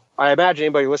people, I imagine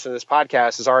anybody listening to this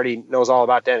podcast already knows all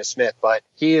about Dennis Smith, but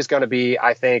he is going to be,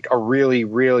 I think, a really,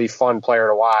 really fun player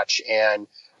to watch, and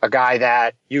a guy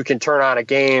that you can turn on a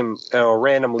game, a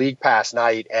random league pass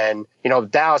night, and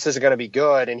Dallas isn't going to be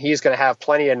good, and he's going to have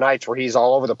plenty of nights where he's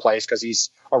all over the place because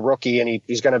he's a rookie and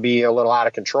he's going to be a little out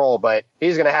of control, but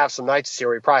he's going to have some nights here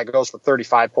where he probably goes for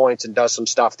 35 points and does some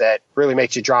stuff that really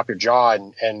makes you drop your jaw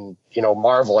and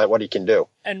marvel at what he can do.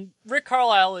 And Rick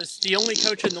Carlisle is the only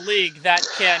coach in the league that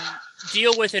can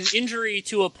deal with an injury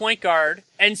to a point guard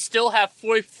and still have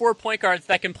four point guards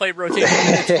that can play rotation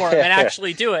minutes for him and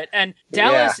actually do it. And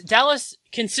Dallas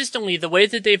consistently, the way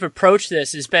that they've approached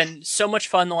this has been so much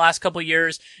fun the last couple of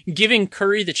years, giving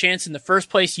Curry the chance in the first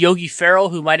place, Yogi Ferrell,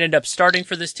 who might end up starting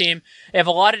for this team. They have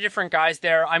a lot of different guys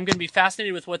there. I'm going to be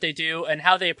fascinated with what they do and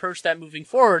how they approach that moving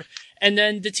forward. And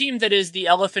then the team that is the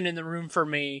elephant in the room for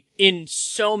me in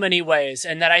so many ways,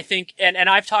 and that I think, and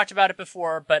I've talked about it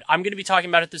before, but I'm going to be talking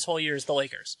about it this whole year, is the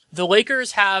Lakers. The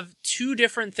Lakers have two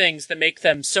different things that make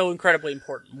them so incredibly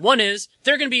important. One is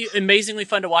they're going to be amazingly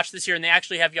fun to watch this year, and they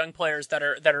actually have young players that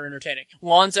are entertaining.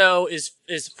 Lonzo is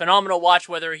phenomenal watch,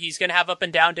 whether he's going to have up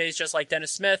and down days just like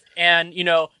Dennis Smith, and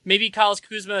maybe Kyle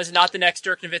Kuzma is not the next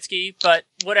Dirk Nowitzki, but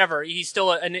whatever, he's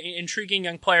still an intriguing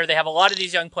young player. They have a lot of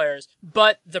these young players,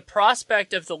 but the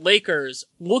prospect of the Lakers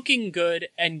looking good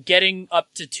and getting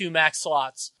up to 2 max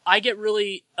slots, I get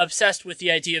really obsessed with the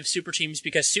idea of super teams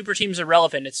because super teams are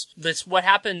relevant. It's what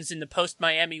happens in the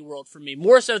post-Miami world for me,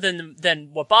 more so than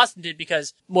what Boston did,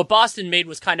 because what Boston made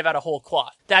was kind of out of whole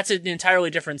cloth. That's an entirely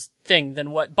different thing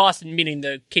than what Boston, meaning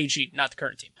the KG, not the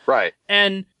current team. Right.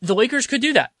 And the Lakers could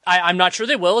do that. I'm not sure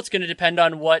they will. It's going to depend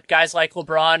on what guys like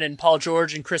LeBron and Paul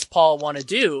George and Chris Paul want to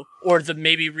do, or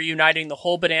maybe reuniting the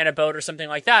whole banana boat or something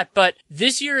like that. But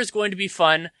this year is going to be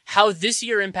fun. How this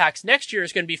year impacts next year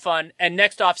is going to be fun. And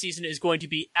next offseason is going to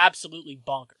be absolutely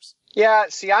bonkers. Yeah,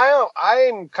 see,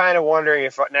 I'm kind of wondering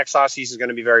if next offseason is going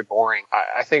to be very boring.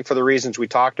 I think for the reasons we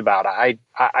talked about. I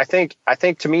think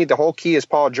to me the whole key is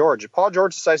Paul George. If Paul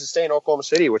George decides to stay in Oklahoma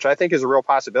City, which I think is a real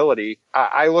possibility,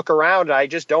 I look around and I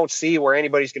just don't see where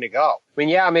anybody's going to go. I mean,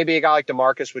 yeah, maybe a guy like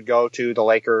DeMarcus would go to the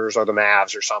Lakers or the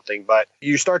Mavs or something, but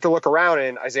you start to look around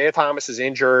and Isaiah Thomas is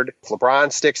injured. If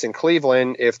LeBron sticks in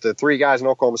Cleveland, if the 3 guys in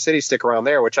Oklahoma City stick around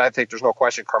there, which I think there's no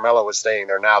question Carmelo is staying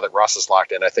there now that Russ is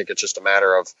locked in. I think it's just a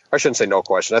matter of, I shouldn't say no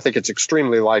question. I think it's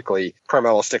extremely likely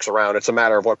Carmelo sticks around. It's a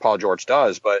matter of what Paul George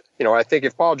does. But, I think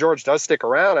if Paul George does stick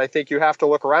around, I think you have to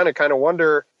look around and kind of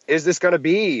wonder, is this going to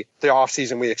be the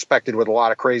offseason we expected with a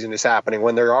lot of craziness happening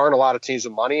when there aren't a lot of teams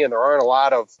with money and there aren't a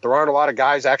lot of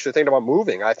guys actually thinking about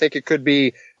moving? I think it could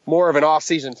be more of an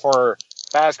offseason for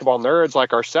basketball nerds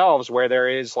like ourselves, where there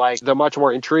is like the much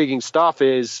more intriguing stuff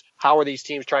is how are these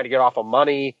teams trying to get off of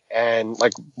money and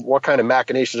like what kind of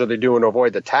machinations are they doing to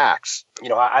avoid the tax?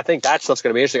 I think that stuff's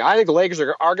going to be interesting. I think the Lakers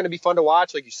are going to be fun to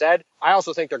watch, like you said. I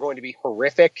also think they're going to be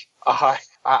horrific.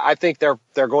 I think they're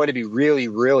going to be really,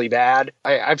 really bad.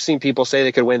 I've seen people say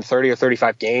they could win 30 or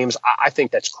 35 games. I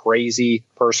think that's crazy,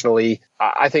 personally.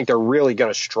 I think they're really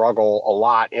going to struggle a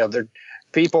lot.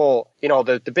 People,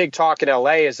 the big talk in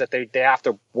LA is that they have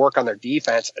to work on their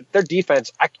defense. Their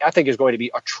defense, I think, is going to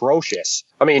be atrocious.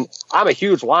 I mean, I'm a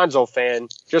huge Lonzo fan,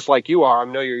 just like you are.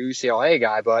 I know you're a UCLA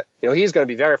guy, but, he's going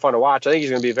to be very fun to watch. I think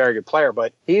he's going to be a very good player,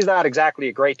 but he's not exactly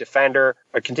a great defender.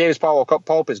 Kentavious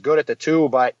Pope is good at the 2,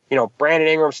 but, Brandon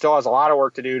Ingram still has a lot of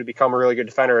work to do to become a really good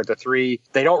defender at the 3.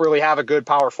 They don't really have a good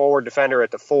power forward defender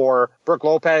at the 4. Brook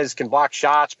Lopez can block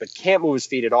shots, but can't move his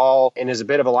feet at all and is a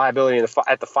bit of a liability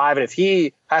at the 5. And if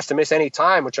he has to miss any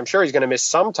time, which I'm sure he's going to miss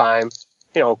some time,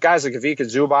 guys like Ivica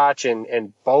Zubac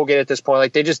and Bogut at this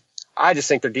point, I just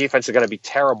think their defense is going to be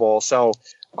terrible. So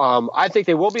I think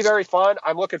they will be very fun.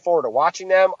 I'm looking forward to watching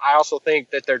them. I also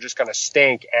think that they're just going to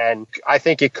stink, and I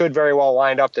think it could very well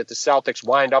wind up that the Celtics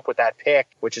wind up with that pick,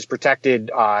 which is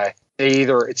protected.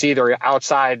 It's either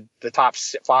outside the top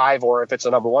 5, or if it's a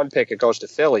number 1 pick, it goes to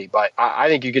Philly. But I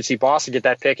think you could see Boston get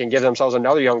that pick and give themselves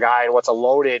another young guy in what's a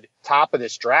loaded top of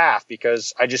this draft,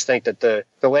 because I just think that the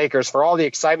Lakers, for all the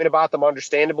excitement about them,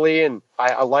 understandably, and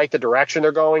I like the direction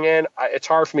they're going in, it's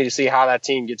hard for me to see how that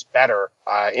team gets better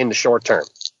in the short term.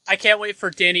 I can't wait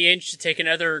for Danny Ainge to take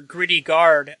another gritty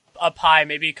guard up high.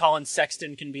 Maybe Colin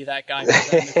Sexton can be that guy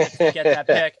for them if they get that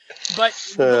pick. But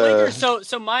the Lakers,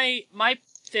 so my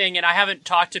thing, and I haven't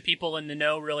talked to people in the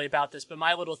know really about this, but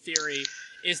my little theory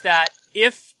is that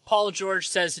if Paul George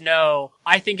says no,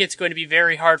 I think it's going to be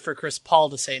very hard for Chris Paul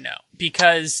to say no,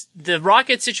 because the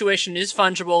Rocket situation is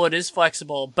fungible, it is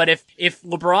flexible. But if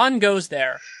LeBron goes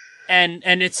there and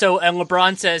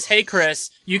LeBron says, "Hey Chris,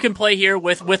 you can play here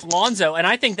with Lonzo," and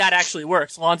I think that actually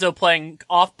works. Lonzo playing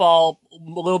off ball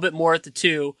a little bit more at the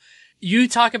 2. You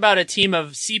talk about a team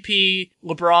of CP,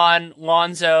 LeBron,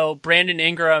 Lonzo, Brandon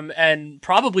Ingram, and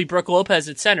probably Brook Lopez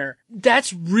at center.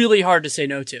 That's really hard to say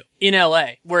no to in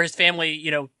LA, where his family,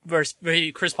 where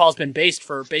Chris Paul's been based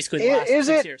for basically the last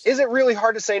 6 years. Is it really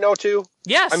hard to say no to?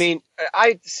 Yes. I mean,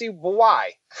 I see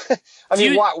why.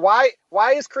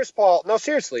 Why is Chris Paul? No,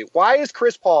 seriously, why is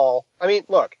Chris Paul? I mean,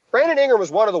 look, Brandon Ingram was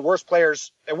one of the worst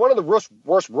players and one of the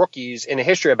worst rookies in the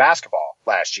history of basketball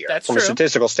last year. That's from true. A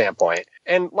statistical standpoint.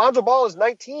 And Lonzo Ball is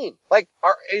 19.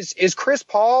 Is Chris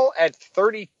Paul at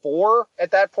 34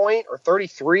 at that point, or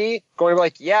 33, going to be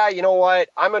like, yeah, you know what?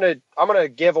 I'm gonna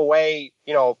give away,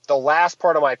 the last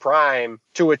part of my prime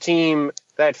to a team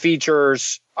that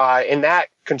features in that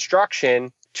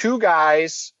construction 2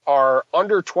 guys are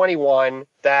under 21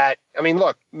 that, I mean,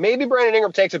 look, maybe Brandon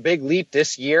Ingram takes a big leap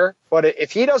this year, but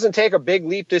if he doesn't take a big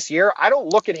leap this year, I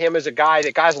don't look at him as a guy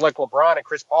that guys like LeBron and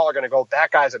Chris Paul are going to go,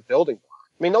 that guy's a building block.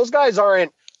 I mean, those guys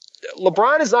aren't,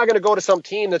 LeBron is not going to go to some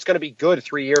team that's going to be good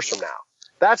 3 years from now.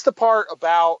 That's the part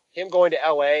about him going to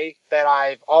LA that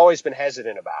I've always been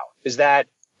hesitant about, is that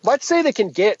let's say they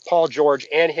can get Paul George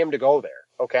and him to go there.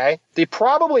 Okay. They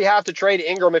probably have to trade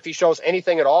Ingram if he shows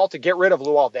anything at all to get rid of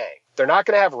Luol Deng. They're not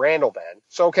going to have Randall then.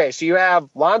 So you have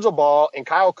Lonzo Ball and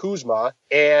Kyle Kuzma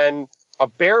and a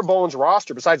bare bones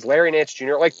roster besides Larry Nance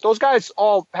Jr. Those guys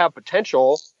all have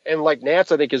potential. And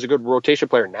Nance, I think, is a good rotation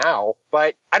player now,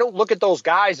 but I don't look at those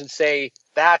guys and say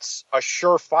that's a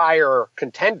surefire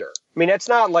contender. I mean, it's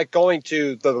not like going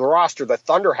to the roster the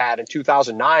Thunder had in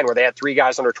 2009 where they had 3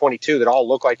 guys under 22 that all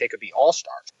look like they could be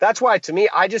all-stars. That's why, to me,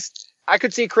 I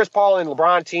could see Chris Paul and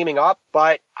LeBron teaming up,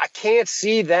 but I can't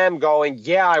see them going,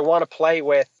 yeah, I want to play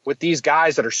with these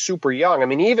guys that are super young. I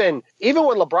mean, even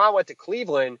when LeBron went to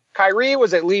Cleveland, Kyrie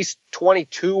was at least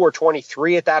 22 or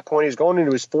 23 at that point. He was going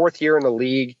into his 4th year in the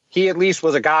league. He at least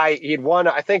was a guy, he had won,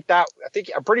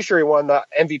 I'm pretty sure he won the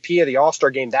MVP of the All-Star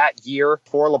game that year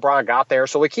before LeBron got there.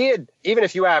 So he had, even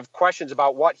if you have questions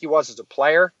about what he was as a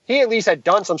player, he at least had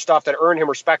done some stuff that earned him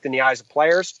respect in the eyes of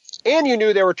players. And you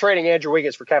knew they were trading Andrew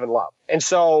Wiggins for Kevin Love. And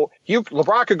so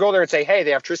LeBron could go there and say, hey,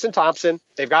 they have Tristan Thompson.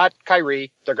 They've got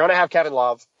Kyrie. They're going to have Kevin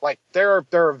Love. There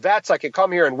are vets I could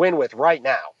come here and win with right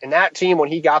now. And that team, when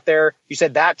he got there, you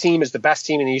said that team is the best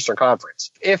team in the Eastern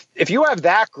Conference. If you have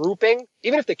that grouping,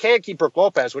 even if they can't keep Brook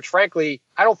Lopez, which frankly,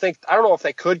 I don't know if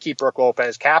they could keep Brook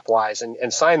Lopez cap-wise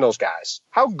and sign those guys.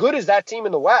 How good is that team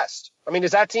in the West? I mean,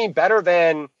 is that team better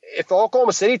than, if the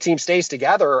Oklahoma City team stays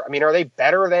together, I mean, are they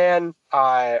better than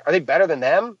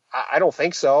them? I don't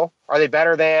think so. Are they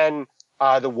better than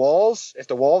the Wolves? If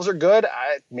the Wolves are good,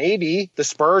 maybe. The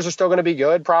Spurs are still going to be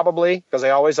good, probably, because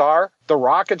they always are. The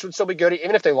Rockets would still be good.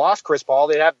 Even if they lost Chris Paul,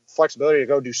 they'd have flexibility to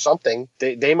go do something.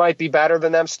 They might be better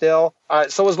than them still.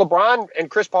 So is LeBron and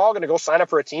Chris Paul going to go sign up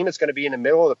for a team that's going to be in the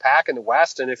middle of the pack in the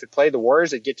West, and if it played the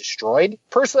Warriors, they'd get destroyed?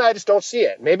 Personally, I just don't see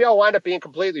it. Maybe I'll wind up being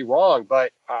completely wrong,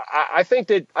 but I think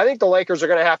the Lakers are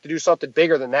going to have to do something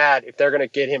bigger than that if they're going to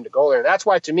get him to go there. And that's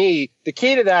why, to me, the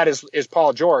key to that is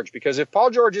Paul George, because if Paul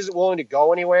George isn't willing to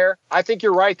go anywhere, I think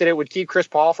you're right that it would keep Chris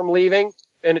Paul from leaving.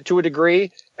 and to a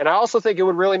degree. And I also think it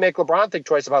would really make LeBron think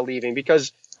twice about leaving,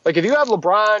 because like if you have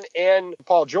LeBron and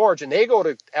Paul George and they go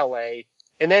to LA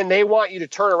and then they want you to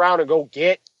turn around and go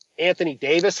get Anthony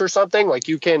Davis or something, like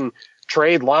you can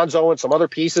trade Lonzo and some other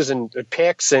pieces and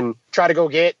picks and try to go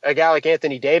get a guy like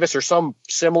Anthony Davis or some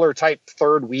similar type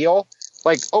third wheel.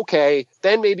 Like, okay,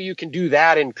 then maybe you can do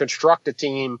that and construct a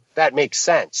team that makes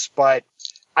sense. But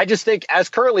I just think as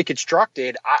currently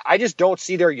constructed, I just don't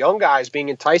see their young guys being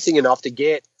enticing enough to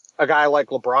get a guy like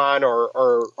LeBron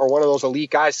or one of those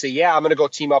elite guys say, yeah, I'm going to go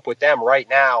team up with them right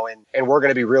now and we're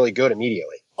going to be really good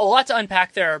immediately. A lot to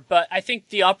unpack there, but I think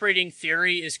the operating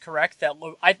theory is correct. That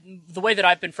the way that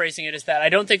I've been phrasing it is that I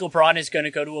don't think LeBron is going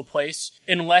to go to a place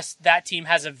unless that team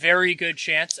has a very good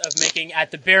chance of making,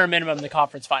 at the bare minimum, the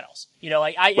conference finals. You know,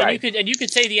 like right. and you could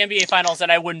say the NBA finals,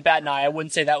 and I wouldn't bat an eye. I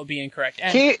wouldn't say that would be incorrect.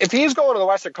 And if he's going to the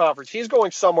Western Conference, he's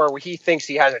going somewhere where he thinks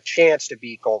he has a chance to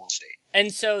beat Golden State.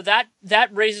 And so that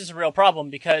raises a real problem,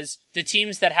 because the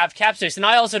teams that have cap space, and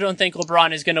I also don't think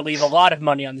LeBron is going to leave a lot of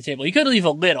money on the table. He could leave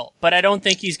a little, but I don't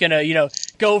think he's going to,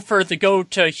 go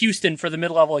to Houston for the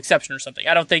mid-level exception or something.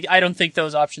 I don't think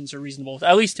those options are reasonable,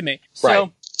 at least to me.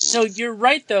 Right. So you're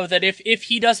right, though, that if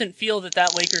he doesn't feel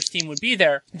that Lakers team would be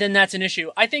there, then that's an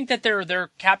issue. I think that their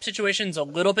cap situation's a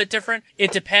little bit different.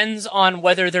 It depends on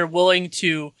whether they're willing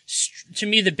to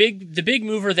me, the big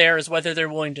mover there is whether they're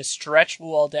willing to stretch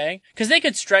Luol Deng, because they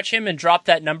could stretch him and drop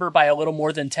that number by a little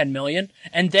more than 10 million.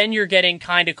 And then you're getting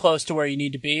kind of close to where you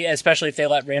need to be, especially if they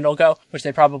let Randall go, which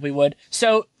they probably would.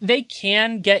 So they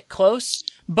can get close.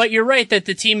 But you're right that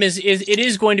the team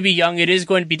is going to be young. It is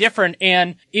going to be different.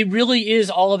 And it really is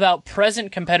all about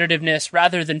present competitiveness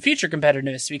rather than future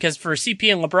competitiveness, because for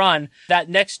CP and LeBron, that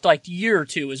next year or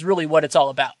two is really what it's all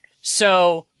about.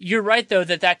 So you're right, though,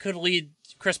 that could lead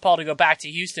Chris Paul to go back to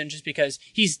Houston just because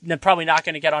he's probably not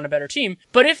going to get on a better team.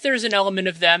 But if there's an element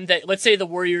of them that, let's say the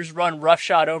Warriors run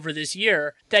roughshod over this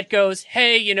year, that goes,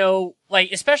 hey,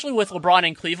 especially with LeBron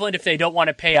in Cleveland, if they don't want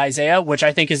to pay Isaiah, which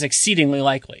I think is exceedingly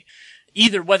likely,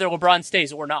 either whether LeBron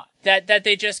stays or not, that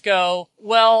they just go,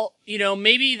 well,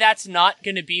 maybe that's not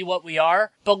going to be what we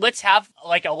are, but let's have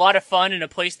a lot of fun in a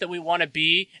place that we want to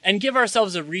be and give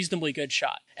ourselves a reasonably good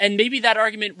shot. And maybe that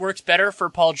argument works better for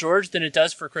Paul George than it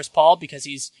does for Chris Paul, because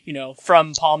he's,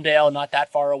 from Palmdale, not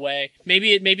that far away.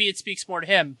 Maybe it speaks more to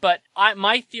him, but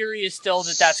my theory is still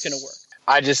that that's going to work.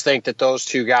 I just think that those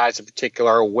two guys in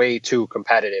particular are way too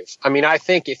competitive. I mean, I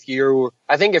think if you're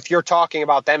talking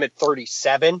about them at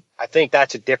 37, I think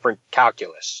that's a different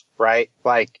calculus, right?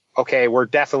 Like, okay, we're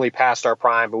definitely past our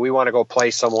prime, but we want to go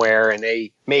play somewhere, and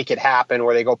they make it happen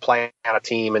where they go play on a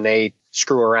team and they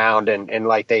screw around and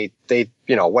they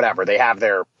whatever, they have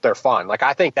their fun. Like,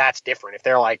 I think that's different if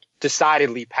they're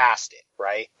decidedly past it,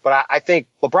 right? But I think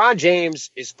LeBron James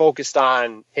is focused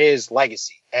on his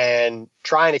legacy and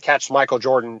trying to catch Michael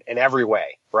Jordan in every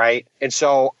way, right? And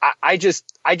so I just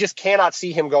cannot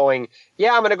see him going,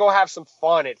 yeah, I'm going to go have some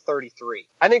fun at 33.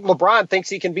 I think LeBron thinks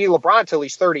he can be LeBron till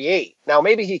he's 38. Now,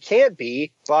 maybe he can't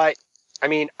be, but I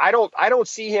mean, I don't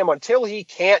see him until he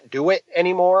can't do it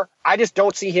anymore. I just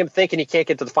don't see him thinking he can't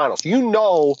get to the finals.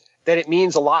 That it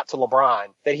means a lot to LeBron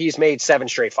that he's made 7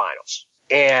 straight finals.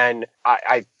 And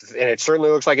and it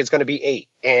certainly looks like it's going to be 8.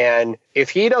 And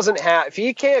if he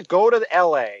can't go to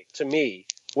LA, to me,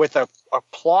 with a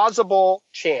plausible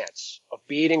chance of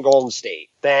beating Golden State,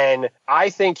 then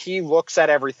I think he looks at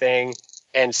everything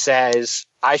and says,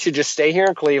 I should just stay here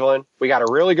in Cleveland. We got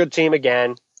a really good team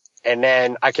again. And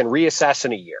then I can reassess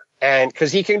in a year. And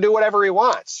because he can do whatever he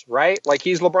wants, right? Like,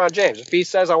 he's LeBron James. If he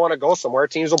says, I want to go somewhere,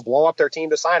 teams will blow up their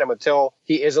team to sign him until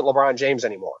he isn't LeBron James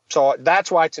anymore. So that's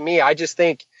why, to me, I just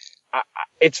think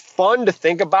it's fun to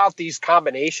think about these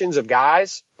combinations of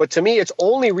guys. But to me, it's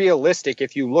only realistic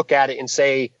if you look at it and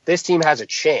say, this team has a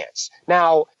chance.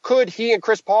 Now, could he and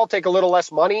Chris Paul take a little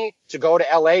less money to go to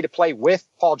LA to play with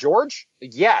Paul George?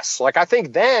 Yes. I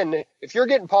think then, if you're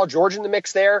getting Paul George in the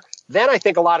mix there, then I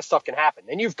think a lot of stuff can happen.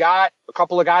 Then you've got a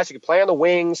couple of guys who can play on the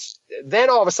wings. Then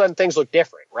all of a sudden things look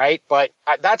different, right? But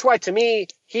that's why, to me,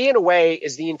 he, in a way,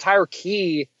 is the entire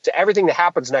key to everything that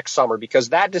happens next summer, because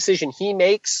that decision he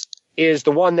makes is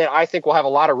the one that I think will have a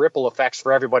lot of ripple effects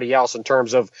for everybody else in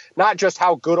terms of not just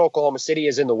how good Oklahoma City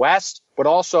is in the West, but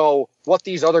also what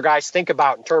these other guys think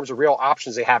about in terms of real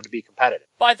options they have to be competitive.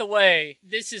 By the way,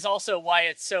 this is also why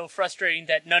it's so frustrating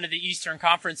that none of the Eastern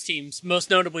Conference teams, most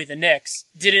notably the Knicks,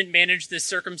 didn't manage this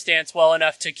circumstance well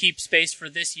enough to keep space for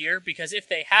this year, because if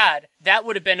they had, that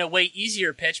would have been a way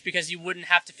easier pitch, because you wouldn't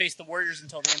have to face the Warriors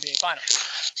until the NBA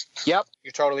Finals. Yep,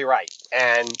 you're totally right.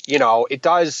 And, it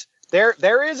does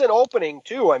there is an opening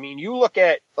too. I mean, you look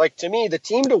at, like, to me, the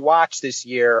team to watch this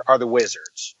year are the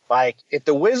Wizards. Like, if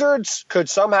the Wizards could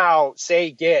somehow,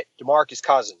 say, get DeMarcus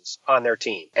Cousins on their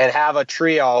team and have a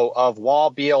trio of Wall,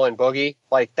 Beal, and Boogie,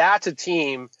 like, that's a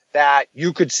team that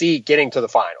you could see getting to the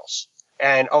finals.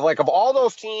 And of all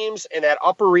those teams in that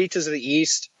upper reaches of the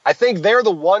East, I think they're the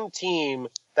one team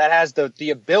that has the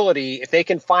ability, if they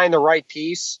can find the right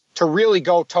piece, to really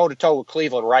go toe to toe with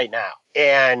Cleveland right now.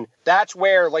 And that's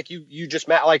where, like, you just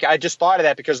met, like, I just thought of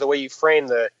that because of the way you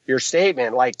framed your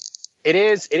statement. Like, it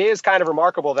is kind of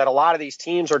remarkable that a lot of these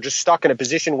teams are just stuck in a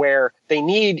position where they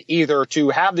need either to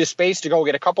have the space to go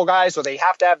get a couple guys, or they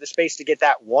have to have the space to get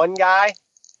that one guy.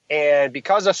 And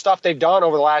because of stuff they've done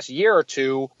over the last year or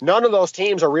two, none of those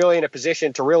teams are really in a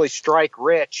position to really strike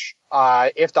rich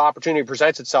if the opportunity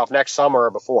presents itself next summer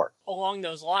or before. Along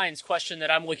those lines, question that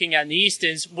I'm looking at in the East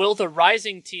is, will the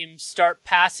rising teams start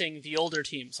passing the older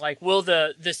teams? Like, will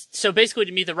so basically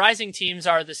to me, the rising teams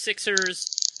are the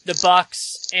Sixers, the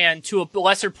Bucks, and to a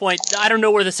lesser point, I don't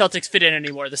know where the Celtics fit in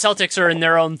anymore. The Celtics are in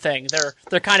their own thing.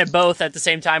 They're kind of both at the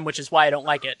same time, which is why I don't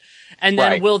like it. And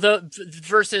then right.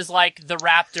 Versus like the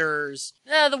Raptors,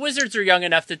 the Wizards are young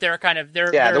enough that they're kind of,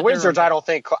 the Wizards,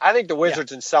 I think the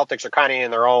Wizards and Celtics are kind of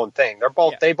in their own thing.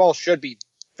 They both should be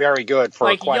very good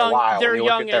for quite a while. They're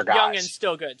young and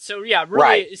still good. So yeah, really.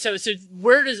 Right. So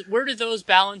where do those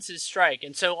balances strike?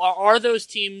 And so are those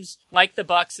teams like the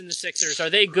Bucks and the Sixers, are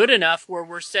they good enough where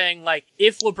we're saying, like,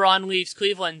 if LeBron leaves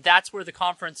Cleveland, that's where the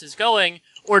conference is going?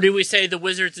 Or do we say the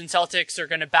Wizards and Celtics are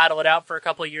going to battle it out for a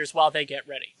couple of years while they get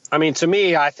ready? I mean, to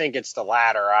me, I think it's the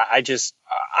latter.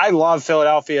 I love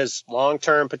Philadelphia's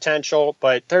long-term potential,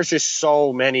 but there's just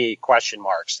so many question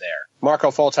marks there.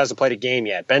 Marco Fultz hasn't played a game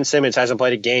yet. Ben Simmons hasn't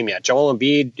played a game yet. Joel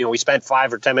Embiid, we spent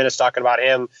 5 or 10 minutes talking about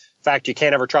him. In fact, you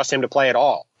can't ever trust him to play at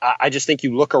all. I just think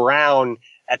you look around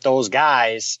at those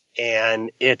guys,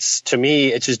 and to me,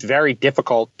 it's just very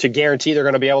difficult to guarantee they're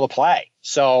going to be able to play.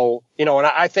 So,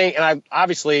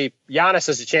 obviously Giannis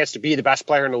has a chance to be the best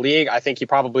player in the league. I think he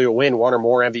probably will win one or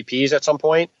more MVPs at some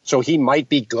point. So he might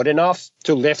be good enough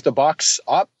to lift the Bucks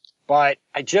up, but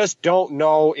I just don't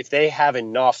know if they have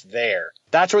enough there.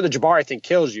 That's where the Jabari thing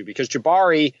kills you, because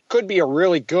Jabari could be a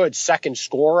really good second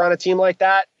scorer on a team like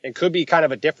that and could be kind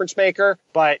of a difference maker.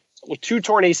 But with 2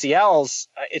 torn ACLs,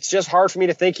 it's just hard for me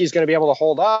to think he's going to be able to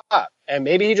hold up. And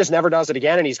maybe he just never does it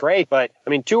again and he's great. But,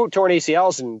 2 torn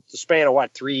ACLs in the span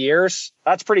of, 3 years?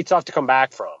 That's pretty tough to come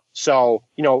back from. So,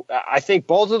 I think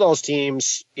both of those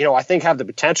teams, I think have the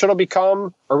potential to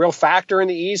become a real factor in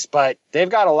the East, but they've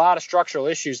got a lot of structural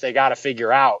issues they got to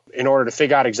figure out in order to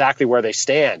figure out exactly where they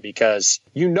stand, because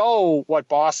what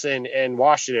Boston and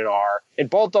Washington are, and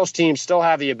both those teams still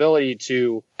have the ability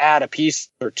to add a piece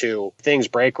or two. Things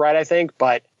break right, I think,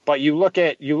 but you look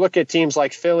at teams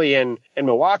like Philly and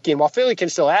Milwaukee, and while Philly can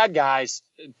still add guys,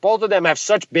 both of them have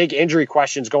such big injury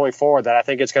questions going forward that I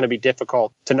think it's going to be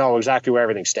difficult to know exactly where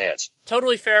everything stands.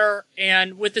 Totally fair.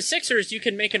 And with the Sixers, you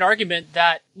can make an argument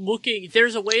that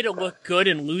there's a way to look good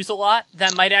and lose a lot.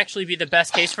 That might actually be the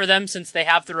best case for them, since they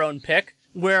have their own pick,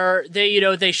 where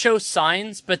they show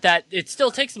signs, but that it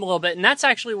still takes them a little bit. And that's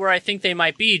actually where I think they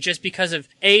might be, just because of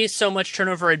A, so much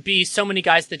turnover, and B, so many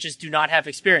guys that just do not have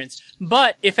experience.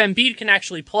 But if Embiid can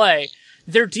actually play,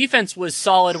 their defense was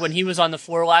solid when he was on the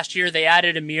floor last year. They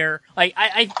added Amir. I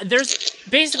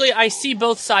see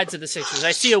both sides of the Sixers.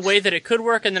 I see a way that it could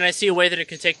work, and then I see a way that it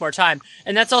could take more time.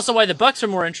 And that's also why the Bucks are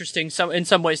more interesting in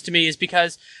some ways to me, is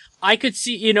because I could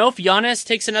see, if Giannis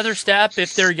takes another step,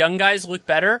 if their young guys look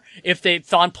better, if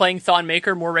playing Thon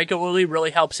Maker more regularly really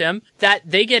helps him, that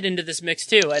they get into this mix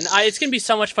too. And it's going to be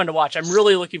so much fun to watch. I'm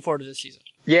really looking forward to this season.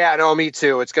 Yeah, no, me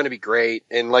too. It's going to be great.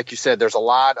 And like you said, there's a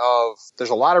lot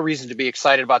of reason to be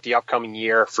excited about the upcoming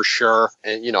year for sure.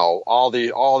 And, all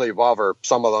the above, or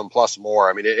some of them plus more.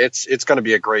 I mean, it's going to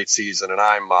be a great season, and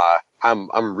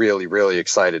I'm really, really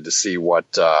excited to see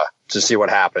what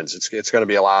happens. It's going to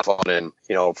be a lot of fun. And,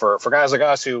 for guys like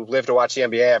us who live to watch the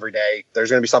NBA every day, there's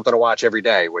going to be something to watch every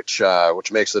day, which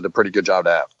makes it a pretty good job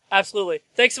to have. Absolutely.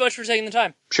 Thanks so much for taking the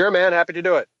time. Sure, man. Happy to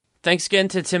do it. Thanks again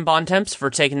to Tim Bontemps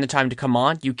for taking the time to come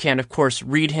on. You can, of course,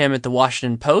 read him at the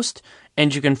Washington Post,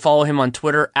 and you can follow him on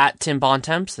Twitter at Tim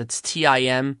Bontemps. That's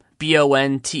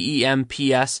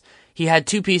TIMBONTEMPS. He had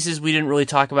 2 pieces. We didn't really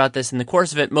talk about this in the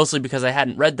course of it, mostly because I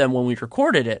hadn't read them when we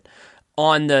recorded it,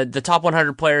 on the top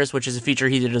 100 players, which is a feature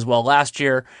he did as well last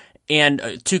year,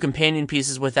 and 2 companion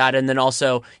pieces with that. And then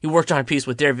also he worked on a piece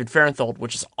with David Farenthold,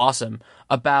 which is awesome,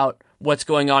 about what's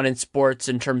going on in sports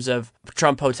in terms of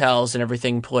Trump hotels and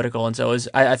everything political. And so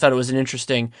I thought it was an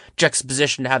interesting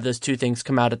juxtaposition to have those two things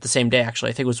come out at the same day, actually.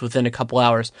 I think it was within a couple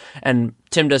hours. And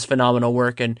Tim does phenomenal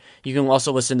work. And you can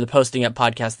also listen to the Posting Up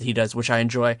podcast that he does, which I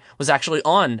enjoy. Was actually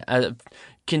on,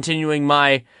 continuing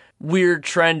my weird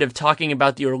trend of talking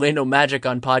about the Orlando Magic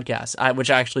on podcasts,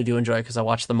 which I actually do enjoy because I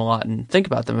watch them a lot and think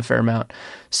about them a fair amount.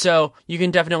 So you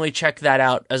can definitely check that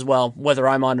out as well, whether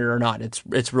I'm on it or not.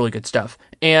 It's really good stuff.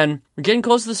 And we're getting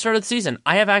close to the start of the season.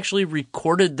 I have actually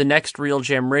recorded the next Real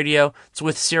Jam Radio. It's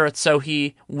with Sirat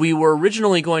Sohi. We were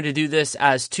originally going to do this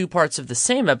as two parts of the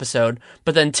same episode,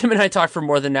 but then Tim and I talked for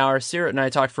more than an hour. Sirat and I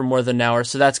talked for more than an hour.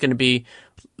 So that's going to be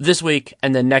this week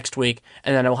and then next week,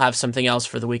 and then I'll have something else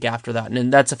for the week after that.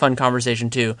 And that's a fun conversation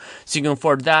too. So you can look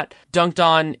forward to that. Dunked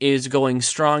On is going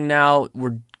strong now.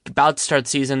 We're about to start the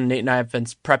season. Nate and I have been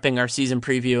prepping our season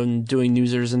preview and doing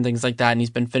newsers and things like that, and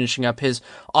he's been finishing up his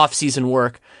off-season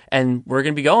work, and we're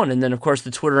going to be going. And then, of course,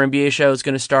 the Twitter NBA show is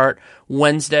going to start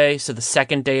Wednesday, so the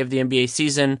second day of the NBA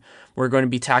season. We're going to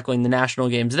be tackling the national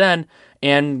games then,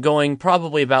 and going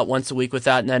probably about once a week with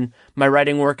that. And then my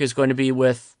writing work is going to be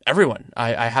with everyone.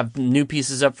 I have new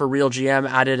pieces up for Real GM,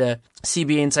 added a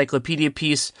CBA Encyclopedia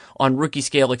piece on rookie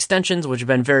scale extensions, which have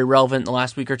been very relevant in the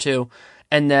last week or two.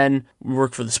 And then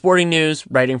work for the Sporting News,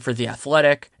 writing for The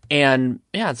Athletic. And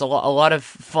yeah, it's a lot of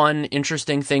fun,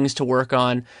 interesting things to work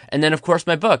on. And then, of course,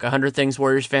 my book, 100 Things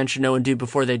Warriors Fans Should Know and Do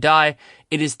Before They Die.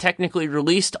 It is technically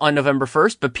released on November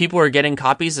 1st, but people are getting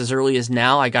copies as early as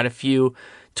now. I got a few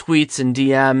tweets and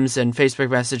DMs and Facebook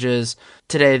messages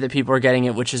today that people are getting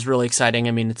it, which is really exciting.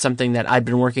 I mean, it's something that I've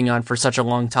been working on for such a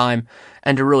long time,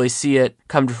 and to really see it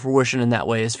come to fruition in that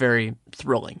way is very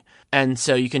thrilling. And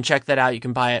so you can check that out. You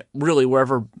can buy it really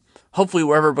hopefully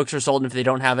wherever books are sold. And if they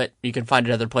don't have it, you can find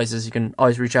it other places. You can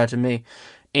always reach out to me.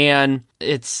 And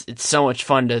it's so much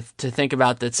fun to think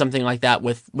about that something like that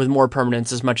with more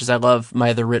permanence, as much as I love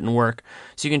my other written work.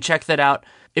 So you can check that out.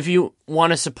 If you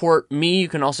want to support me, you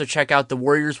can also check out the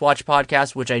Warriors Watch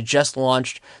podcast, which I just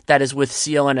launched. That is with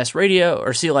CLNS Radio, or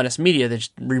CLNS Media, that's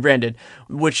rebranded,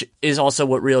 which is also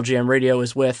what Real GM Radio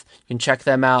is with. You can check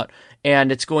them out.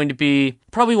 And it's going to be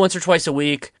probably once or twice a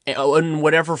week in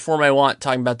whatever form I want,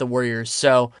 talking about the Warriors.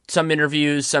 So some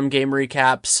interviews, some game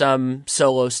recaps, some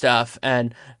solo stuff,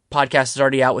 and podcast is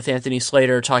already out with Anthony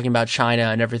Slater talking about China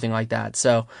and everything like that.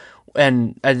 So,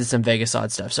 and I did some Vegas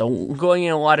odd stuff. So going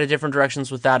in a lot of different directions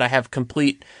with that. I have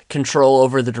complete control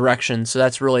over the direction. So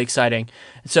that's really exciting.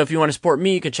 So if you want to support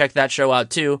me, you can check that show out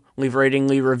too. Leave a rating,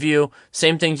 leave a review.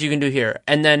 Same things you can do here.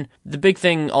 And then the big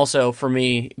thing also for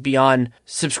me, beyond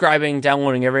subscribing,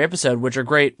 downloading every episode, which are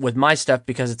great with my stuff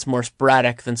because it's more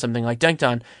sporadic than something like Dunked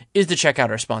On, is to check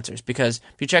out our sponsors. Because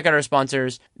if you check out our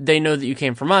sponsors, they know that you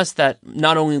came from us. That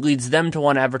not only leads them to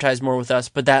want to advertise more with us,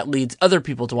 but that leads other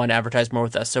people to want to advertise more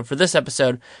with us. So for this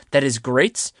episode, that is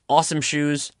Greats. Awesome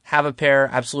shoes. Have a pair.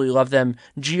 Absolutely love them.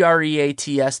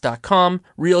 GREATS.com.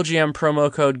 Real GM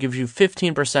promo code gives you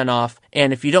 15% off.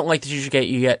 And if you don't like the shoes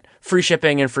you get free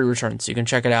shipping and free returns. So you can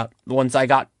check it out. The ones I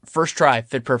got first try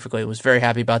fit perfectly. I was very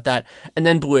happy about that. And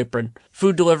then Blue Apron.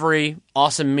 Food delivery.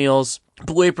 Awesome meals.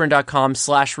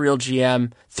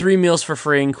 BlueApron.com/RealGM. 3 meals for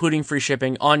free, including free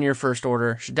shipping on your first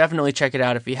order. Should definitely check it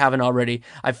out if you haven't already.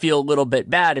 I feel a little bit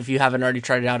bad if you haven't already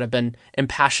tried it out. I've been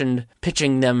impassioned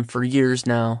pitching them for years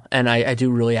now, and I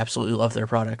do really absolutely love their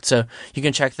product. So you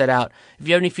can check that out. If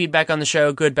you have any feedback on the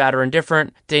show, good, bad, or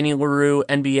indifferent,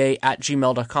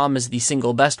 DanielLaRue@gmail.com is the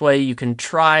single best way. You can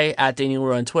try at Daniel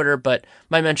LaRue on Twitter, but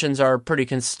my mentions are pretty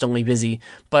consistently busy.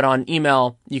 But on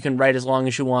email, you can write as long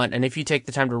as you want, and if you take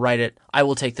the time to write it, I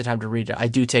will take the time to read it. I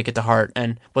do take it to heart,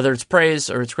 and whether it's praise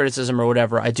or it's criticism or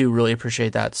whatever, I do really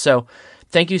appreciate that. So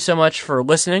thank you so much for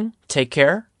listening. Take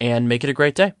care and make it a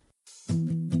great day.